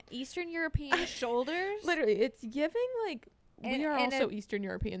giving Eastern European shoulders. Literally, it's giving like, we are also Eastern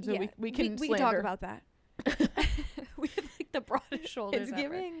European, so we can talk about that. We have like the broadest shoulders It's ever.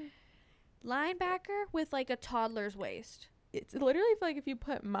 giving Linebacker with like a toddler's waist. It's literally like if you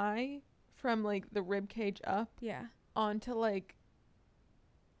put from like the rib cage up onto like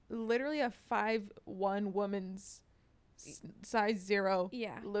literally a 5'1" woman's size 0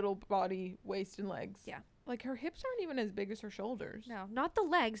 little body, waist and legs. Yeah. Like her hips aren't even as big as her shoulders. No, not the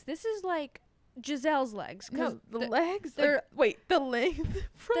legs. This is like Giselle's legs. No, the legs. Wait, the length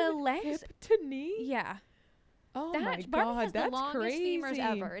from the legs hip to knee? Yeah. Oh that, my Barbie God, has that's the longest crazy. femurs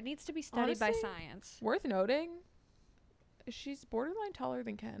ever. It needs to be studied by science. Worth noting, she's borderline taller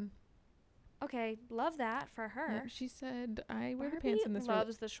than Ken. Okay, love that for her. Yeah, she said, I wear the Barbie pants in this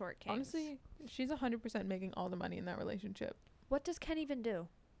loves the short kings. Honestly, she's 100% making all the money in that relationship. What does Ken even do?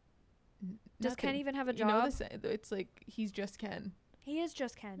 Does Ken even have a job? You know, it's like he's just Ken. He is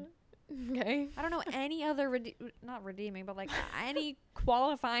just Ken. Okay. I don't know any other not redeeming, but like any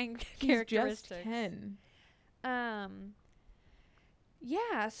qualifying characteristics. Just Ken.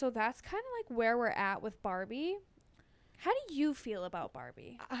 Yeah, so that's kind of like where we're at with Barbie. How do you feel about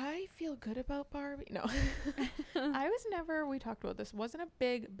Barbie? I feel good about Barbie. No. I was never, we talked about this, wasn't a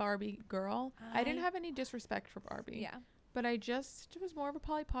big Barbie girl. I didn't have any disrespect for Barbie. Yeah. But I just was more of a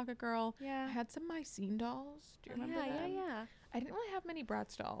Polly Pocket girl. Yeah. I had some Mycene dolls. Do you remember them? Yeah. I didn't really have many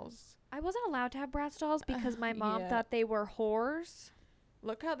Bratz dolls. I wasn't allowed to have Bratz dolls because my mom thought they were whores.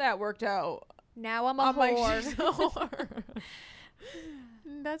 Look how that worked out. Now I'm a whore.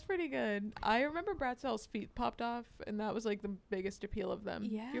 That's pretty good. I remember Bratz dolls' feet popped off, and that was like the biggest appeal of them.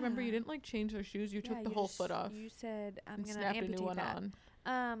 Yeah. You remember you didn't like change their shoes; you took the whole foot off. You said I'm gonna snap a new one that.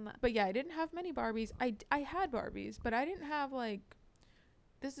 on. But yeah, I didn't have many Barbies. I had Barbies, but I didn't have like.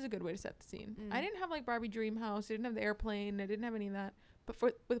 This is a good way to set the scene. I didn't have like Barbie Dream House. I didn't have the airplane. I didn't have any of that.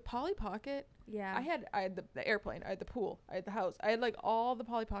 But with Polly Pocket, Yeah. I had the airplane, I had the pool, I had the house, I had like all the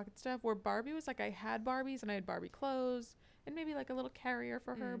Polly Pocket stuff. Where Barbie was like, I had Barbies and I had Barbie clothes and maybe like a little carrier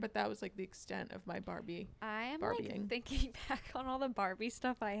for her, but that was like the extent of my Barbie. I am Barbieing. like thinking back on all the Barbie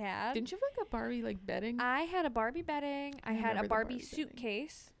stuff I had. Didn't you have like a Barbie like bedding? I had a Barbie bedding. I had a Barbie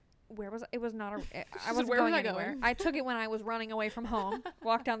suitcase. Where was it? Was not a. I wasn't going anywhere. I took it when I was running away from home.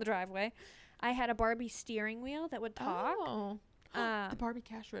 Walked down the driveway. I had a Barbie steering wheel that would talk. Oh. The Barbie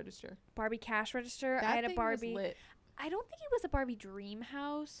cash register. Barbie cash register. That I had a thing Barbie. was lit. I don't think it was a Barbie dream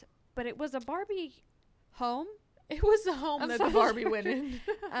house, but it was a Barbie home. It was the home that the Barbie went in.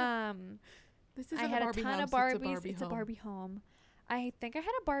 This is I had a ton of Barbies. It's a Barbie home. I think I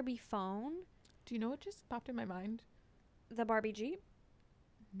had a Barbie phone. Do you know what just popped in my mind? The Barbie Jeep.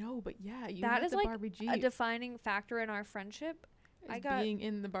 No, but yeah, that is the like Barbie Jeep. A defining factor in our friendship. I got being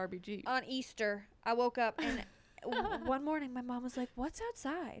in the Barbie Jeep. On Easter, I woke up and one morning my mom was like, "What's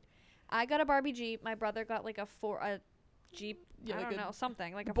outside?" I got a Barbie Jeep. My brother got like a Jeep. Yeah, I don't know,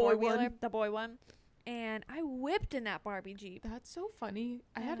 something like a four-wheeler, the boy one. And I whipped in that Barbie Jeep. That's so funny.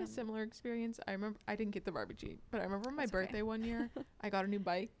 I had a similar experience. I remember I didn't get the Barbie Jeep, but I remember on my birthday one year, I got a new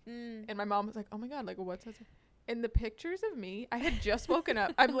bike, and my mom was like, "Oh my god, like what's that?" And the pictures of me, I had just woken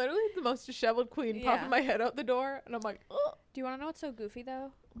up. I'm literally the most disheveled queen, popping my head out the door, and I'm like, "Oh." Do you want to know what's so goofy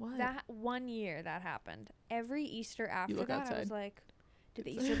though? What? That one year that happened. Every Easter after that, outside. I was like, "Did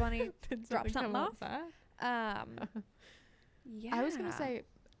the Easter Bunny drop something off?" Yeah. I was gonna say,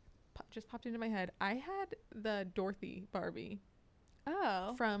 just popped into my head. I had the Dorothy Barbie.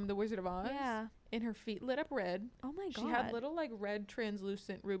 Oh. From The Wizard of Oz. Yeah. And her feet lit up red. Oh my god. She had little like red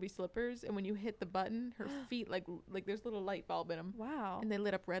translucent ruby slippers, and when you hit the button, her feet like there's a little light bulb in them. Wow. And they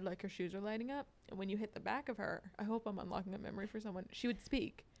lit up red like her shoes were lighting up. And when you hit the back of her, I hope I'm unlocking a memory for someone. She would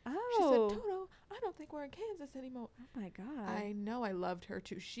speak. Oh. She said, "Toto, I don't think we're in Kansas anymore." Oh my god. I know. I loved her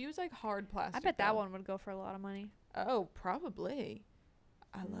too. She was like hard plastic. I bet that one would go for a lot of money. Oh, probably.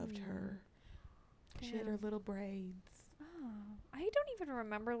 I loved her. She had her little braids. Oh, I don't even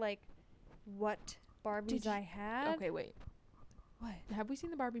remember like what Barbies I had. Okay, wait. What? Have we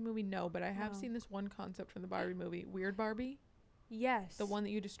seen the Barbie movie? No, but I have seen this one concept from the Barbie movie, Weird Barbie. Yes. The one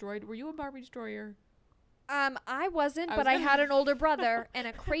that you destroyed. Were you a Barbie destroyer? I wasn't, but I had an older brother and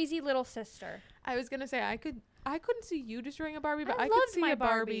a crazy little sister. I was gonna say I couldn't see you destroying a Barbie, but I loved could see my a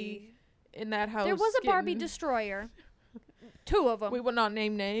Barbie in that house. There was a Barbie destroyer. 2 of them. We will not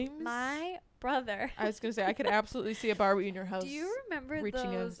name names. My brother. I was gonna say I could absolutely see a Barbie in your house. Do you remember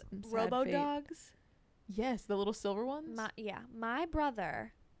those Robo-Dogs? Yes, the little silver ones. My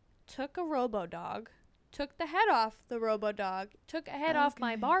brother took a Robo-Dog, took the head off the Robo-Dog, took a head off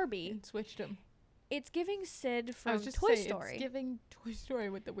my Barbie, and switched him. It's giving Sid from Toy Story. It's giving Toy Story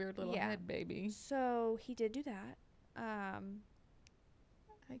with the weird little head baby. So he did do that. I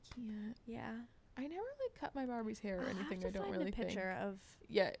can't. Yeah. I never like cut my Barbie's hair or anything. I don't really think. Picture of.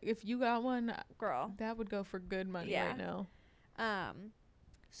 Yeah, if you got one, girl, that would go for good money right now.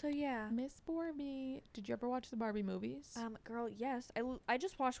 So yeah. Miss Barbie. Did you ever watch the Barbie movies? Girl, yes. I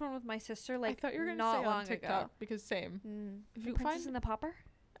just watched one with my sister like I thought you were gonna not say long on TikTok ago. Because same. If you Princess and the Pauper?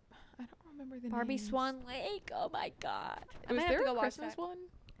 I don't remember the Barbie names. Swan Lake. Oh my god. Was there a Christmas one?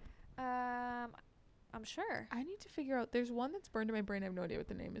 I'm sure. I need to figure out. There's one that's burned in my brain. I have no idea what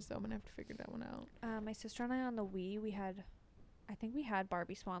the name is, though. I'm gonna have to figure that one out. My sister and I on the Wii, I think we had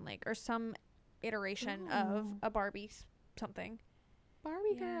Barbie Swan Lake or some iteration of a Barbie something.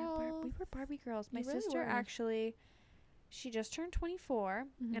 Barbie girls. We were Barbie girls. My really sister were. actually, she just turned 24,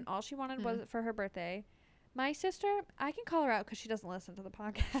 and all she wanted was for her birthday. My sister, I can call her out because she doesn't listen to the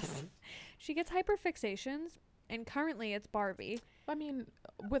podcast. She gets hyperfixations, and currently it's Barbie. I mean,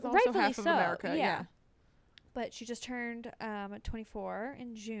 with also rightfully half of America, yeah. But she just turned 24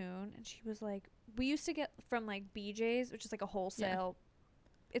 in June, and she was like, we used to get from like BJ's, which is like a wholesale.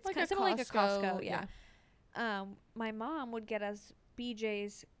 Yeah. It's like kind of like a Costco, yeah. My mom would get us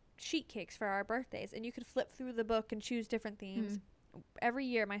BJ's sheet cakes for our birthdays, and you could flip through the book and choose different themes. Every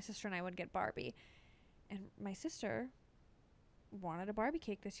year, my sister and I would get Barbie, and my sister wanted a Barbie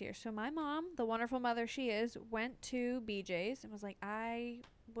cake this year. So my mom, the wonderful mother she is, went to BJ's and was like, I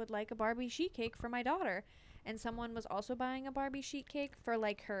would like a Barbie sheet cake for my daughter. And someone was also buying a Barbie sheet cake for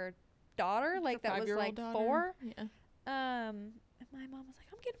like her daughter, like that was like daughter. 4. Yeah. And my mom was like,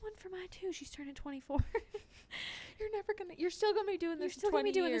 I'm getting one for mine too. She's turning 24. You're still gonna be doing this in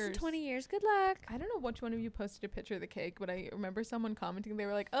 20 years. This in 20 years. Good luck. I don't know which one of you posted a picture of the cake, but I remember someone commenting. They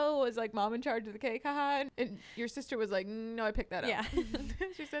were like, "Oh, is like mom in charge of the cake?" Haha. And your sister was like, "No, I picked that up." Yeah.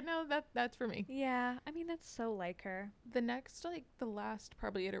 She said, "No, that's for me." Yeah. I mean, that's so like her. The last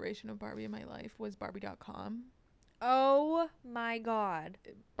probably iteration of Barbie in my life was Barbie.com. Oh my God.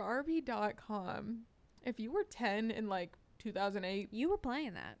 Barbie.com. If you were 10 in like 2008, You were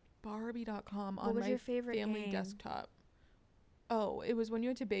playing that. Barbie.com What on was my your favorite family game? desktop. Oh, it was when you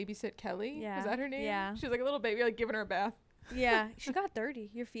went to babysit Kelly. Yeah. Was that her name? Yeah. She was like a little baby, like giving her a bath. Yeah. She got 30.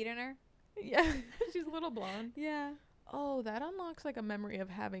 You're feeding her? Yeah. She's a little blonde. Yeah. Oh, that unlocks like a memory of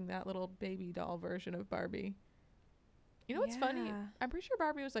having that little baby doll version of Barbie. You know what's funny? Yeah. I'm pretty sure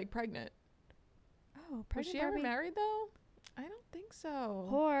Barbie was like pregnant. Oh, Was pregnant she Barbie. ever married though? I don't think so.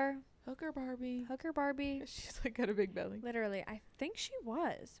 Whore. Hooker Barbie. Hooker Barbie. She's like got a big belly. Literally, I think she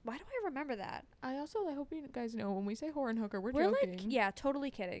was. Why do I remember that? I hope you guys know when we say whore and hooker, we're We're joking. like, yeah,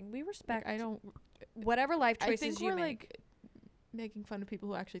 totally kidding. We respect. Like, I don't. Whatever life I choices think you we're make. like making fun of people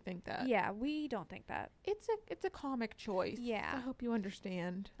who actually think that. Yeah, we don't think that. It's a comic choice. Yeah. I hope you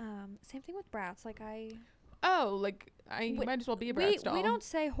understand. Same thing with brats. Like Oh, like I We- might as well be a Bratz doll. we don't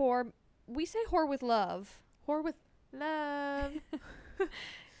say whore. We say whore with love. whore with love.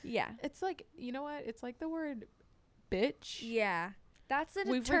 Yeah. It's like, you know what? It's like the word bitch. Yeah. That's a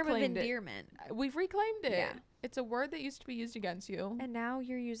We've term of reclaimed it. endearment. We've reclaimed it. Yeah. It's a word that used to be used against you. And now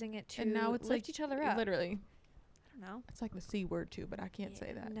you're using it to And now it's lift like each other up. Literally. I don't know. It's like the C word too, but I can't say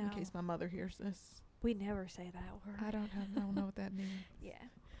Yeah, that no. in case my mother hears this. We never say that word. I don't know what that means. Yeah.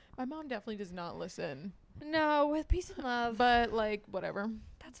 My mom definitely does not listen. No, with peace and love. But like whatever.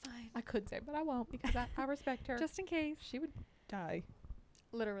 That's fine. I could say, but I won't because I respect her. Just in case. She would die.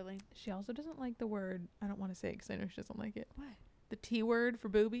 Literally. She also doesn't like the word. I don't want to say it because I know she doesn't like it. What? The T word for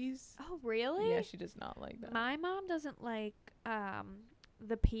boobies. Oh, really? Yeah, she does not like that. My mom doesn't like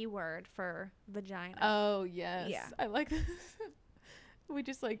the P word for vagina. Oh yes. Yeah. I like this. We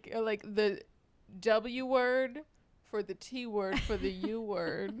just like the W word for the T word for the U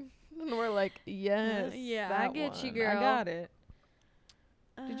word, and we're like, yes. Yeah, that I get you, one. girl. I got it.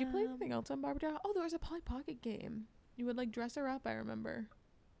 Did you play anything Um, else on Barbie Doll? Oh, there was a Polly Pocket game. You would like dress her up. I remember.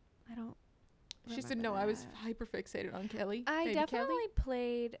 I don't. She said remember no. I was that. hyper fixated on Kelly. I Baby definitely Kelly.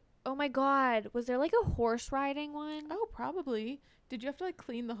 played. Oh my God, was there like a horse riding one? Oh, probably. Did you have to like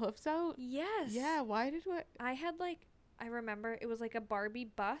clean the hoofs out? Yes. Yeah. Why did we? I had like, I remember it was like a Barbie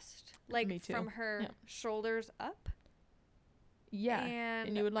bust, like Me too. from her Yeah. shoulders up. Yeah.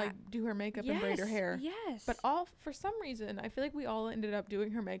 And you would like do her makeup and braid her hair. Yes. But for some reason, I feel like we all ended up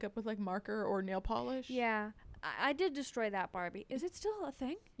doing her makeup with like marker or nail polish. yeah, I did destroy that Barbie. Is it still a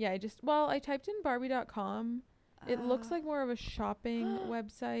thing? Yeah, I typed in Barbie.com. It looks like more of a shopping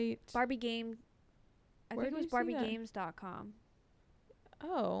website. Barbie game. I Where think it do was you see that? BarbieGames.com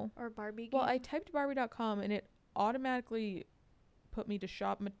Oh. or Barbie. Well, I Game. typed Barbie.com and it automatically put me to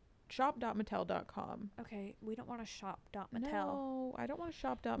shop.mattel.com. Okay, we don't want to shop.mattel. No, I don't want to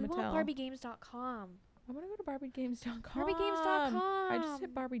shop.mattel. We want BarbieGames.com. I want to go to BarbieGames.com. BarbieGames.com. I just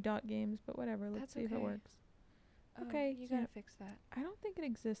hit Barbie.games, but whatever. Let's That's see if it okay. works. Oh, Okay, you yeah. gotta fix that. I don't think it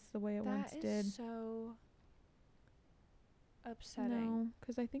exists the way it once That did. is so upsetting. No,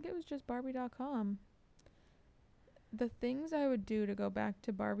 because I think it was just Barbie.com. The things I would do to go back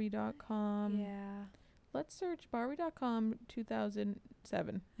to Barbie.com. Yeah. Let's search Barbie.com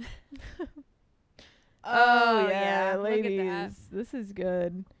 2007. Oh, look at ladies. that. This is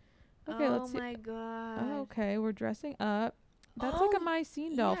good. Okay, oh let's see. my God. Oh, okay, we're dressing up. That's like a Oh, My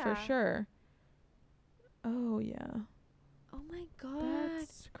Scene doll for yeah. sure. Oh, yeah. Oh my God.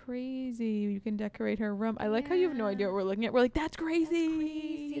 That's crazy. You can decorate her room. I like how you have no idea what we're looking at. We're like, that's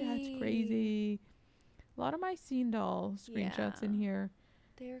crazy. That's crazy. A lot of My Scene doll screenshots in Yeah. here.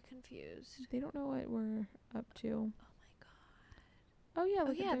 They're confused. They don't know what we're up to. Oh my God. Oh, yeah.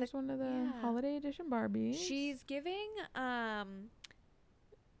 Look yeah, there's one of the yeah. holiday edition Barbies. She's giving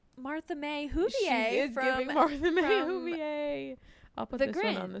Martha May She Huvier is from giving Martha May from Huvier. I'll put The this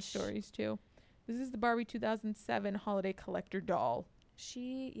one on the Grinch. stories, too. This is the Barbie 2007 holiday collector doll.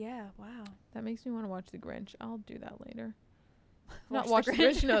 wow. That makes me want to watch The Grinch. I'll do that later. Watch Not watch The The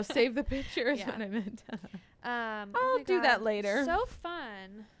Grinch. Grinch. No, save the picture is Yeah. what I meant. Oh I'll my do that God. later. So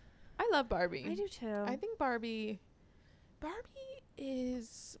fun. I love Barbie. I do too. I think Barbie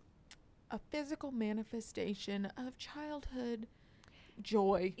is a physical manifestation of childhood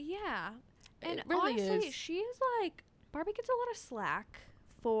joy. Yeah. And It really honestly, is. she is like, Barbie gets a lot of slack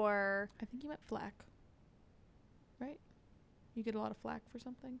for, I think you meant flack. Right? You get a lot of flack for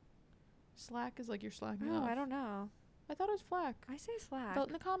something. Slack is like you're slacking off. I don't know. I thought it was flack. I say slack. Vote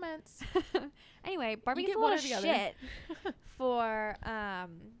in the comments. Anyway, Barbie You gets get a lot one of or the other. shit for,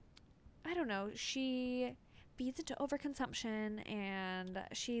 I don't know, she feeds into overconsumption and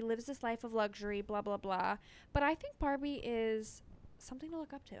she lives this life of luxury, blah, blah, blah. But I think Barbie is something to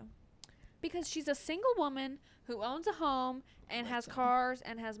look up to. Because she's a single woman who owns a home and has Listen. cars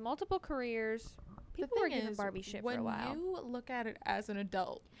and has multiple careers. People were giving Barbie shit for a while. When you look at it as an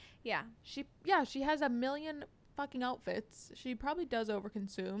adult, Yeah. she has a million fucking outfits. She probably does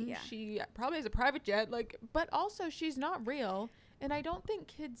overconsume. Yeah. She probably has a private jet, like, but also she's not real. And I don't think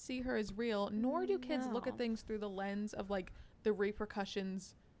kids see her as real, nor do kids look at things through the lens of like the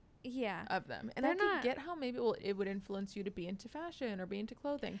repercussions of them. And I could get how maybe it would influence you to be into fashion or be into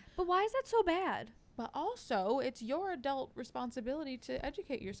clothing. But why is that so bad? But also, it's your adult responsibility to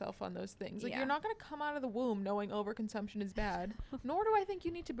educate yourself on those things. Like, you're not going to come out of the womb knowing overconsumption is bad. Nor do I think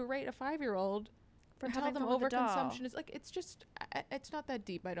you need to berate a 5-year-old for tell them overconsumption is like, it's just, it's not that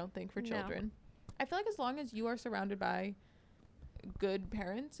deep, I don't think, for children. I feel like as long as you are surrounded by good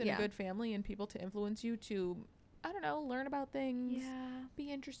parents and a good family and people to influence you to, I don't know, learn about things,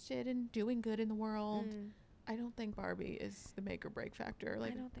 be interested in doing good in the world. I don't think Barbie is the make or break factor.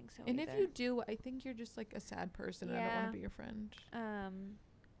 Like, I don't think so and either. if you do, I think you're just like a sad person and I don't want to be your friend.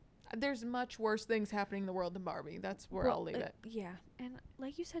 There's much worse things happening in the world than Barbie. That's where I'll leave it. Yeah. And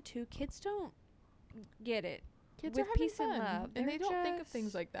like you said too, kids don't get it. Kids with are having peace fun, and love. and they don't think of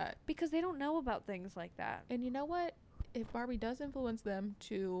things like that. Because they don't know about things like that. And you know what? If Barbie does influence them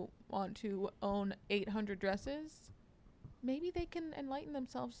to want to own 800 dresses, maybe they can enlighten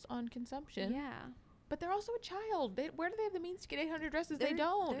themselves on consumption. Yeah. But they're also a child. Where do they have the means to get 800 dresses? They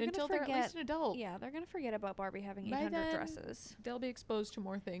don't until they're at least an adult. Yeah, they're going to forget about Barbie having 800 dresses. They'll be exposed to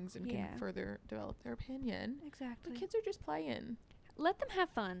more things and can further develop their opinion. Exactly. The kids are just playing. Let them have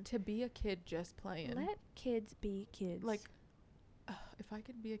fun. To be a kid just playing. Let kids be kids. Like, if I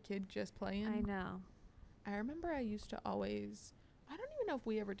could be a kid just playing. I know. I remember I used to always, I don't even know if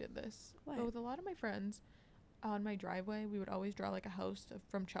we ever did this, but with a lot of my friends on my driveway, we would always draw like a house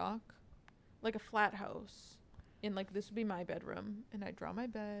from chalk, like a flat house. And like this would be my bedroom, and I'd draw my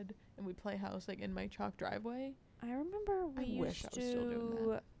bed, and we'd play house like in my chalk driveway. I remember we used to, still doing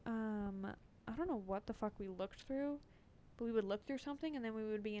that. I don't know what the fuck we looked through, but we would look through something and then we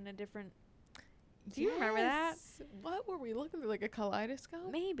would be in a different. Do you remember that? What were we looking through? Like a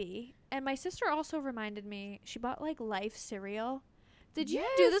kaleidoscope? Maybe. And my sister also reminded me, she bought like Life cereal. Did you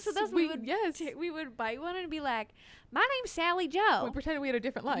do this with us? We would buy one and be like, "My name's Sally Joe." We pretended we had a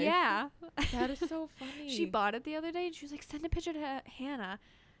different life. Yeah. That is so funny. She bought it the other day and she was like, "Send a picture to Hannah."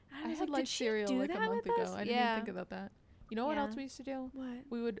 And I was had like, Life cereal like a month ago. I didn't even think about that. You know what else we used to do? What?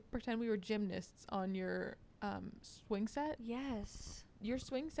 We would pretend we were gymnasts on your swing set. Yes. Your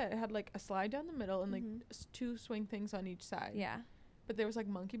swing set had like a slide down the middle and like 2 swing things on each side. Yeah. But there was like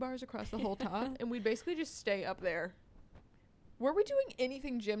monkey bars across the whole top, and we'd basically just stay up there. Were we doing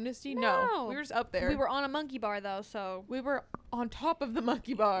anything gymnasty? No. We were just up there. We were on a monkey bar though, so we were on top of the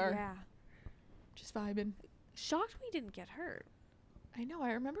monkey bar. Yeah. Just vibing. Shocked we didn't get hurt. I know.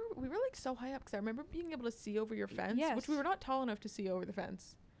 I remember we were like so high up because I remember being able to see over your fence, which we were not tall enough to see over the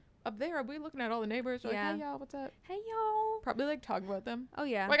fence. Up there, we looking at all the neighbors. Like, hey y'all, what's up? Hey y'all. Probably like talking about them. Oh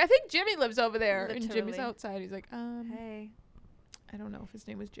yeah. Like I think Jimmy lives over there, Literally. and Jimmy's outside. He's like, hey. I don't know if his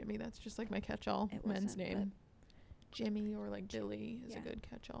name was Jimmy. That's just like my catch-all men's name. Jimmy or like Billy is a good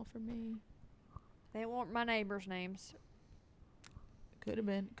catch-all for me. They weren't my neighbors' names. Could have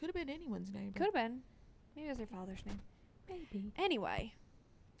been anyone's name. Could have been. Maybe it was their father's name. Maybe. Anyway,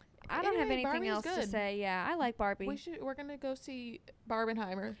 I don't have anything else to say. Yeah, I like Barbie. We're gonna go see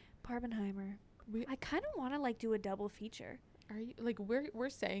Barbenheimer. I kind of want to like do a double feature. Are you like we're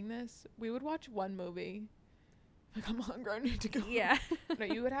saying this? We would watch one movie. Like I'm hungry. I need to go. Yeah. No,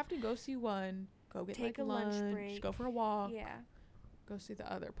 you would have to go see one. Go get Take like a lunch break. Go for a walk. Yeah. Go see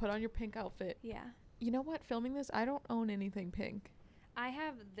the other. Put on your pink outfit. Yeah. You know what? Filming this, I don't own anything pink. I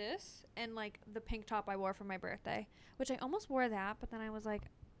have this and like the pink top I wore for my birthday, which I almost wore that, but then I was like,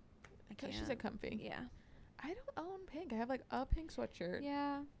 I can't. She's like comfy. Yeah. I don't own pink. I have like a pink sweatshirt.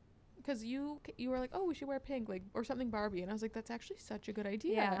 Yeah. Because you were like, oh, we should wear pink, like, or something Barbie, and I was like, that's actually such a good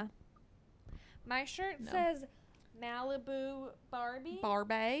idea. Yeah. My shirt says Malibu Barbie.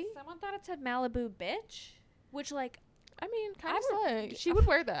 Someone thought it said Malibu bitch, which like, I mean, kind of like she would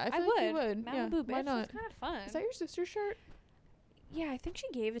wear that. I feel like you would. Malibu bitch. Why not? It's kind of fun. Is that your sister's shirt? Yeah, I think she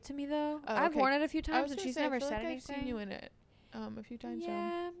gave it to me though. Oh, I've worn it a few times and she's never said anything. I've seen you in it a few times.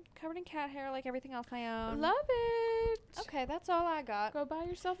 Yeah, covered in cat hair like everything else I own. Love it. Okay, that's all I got. Go buy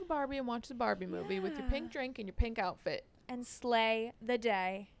yourself a Barbie and watch the Barbie movie with your pink drink and your pink outfit. And slay the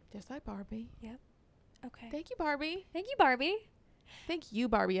day. Just like Barbie. Yep. Okay. Thank you, Barbie. Thank you, Barbie. Thank you,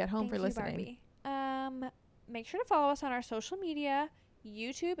 Barbie, at home for listening. Barbie. Make sure to follow us on our social media,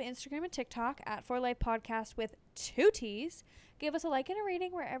 YouTube, Instagram, and TikTok at For Life Podcast with 2 T's. Give us a like and a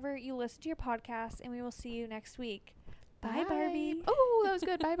rating wherever you listen to your podcast, and we will see you next week. Bye, Barbie. Oh, that was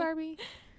good. Bye, Barbie.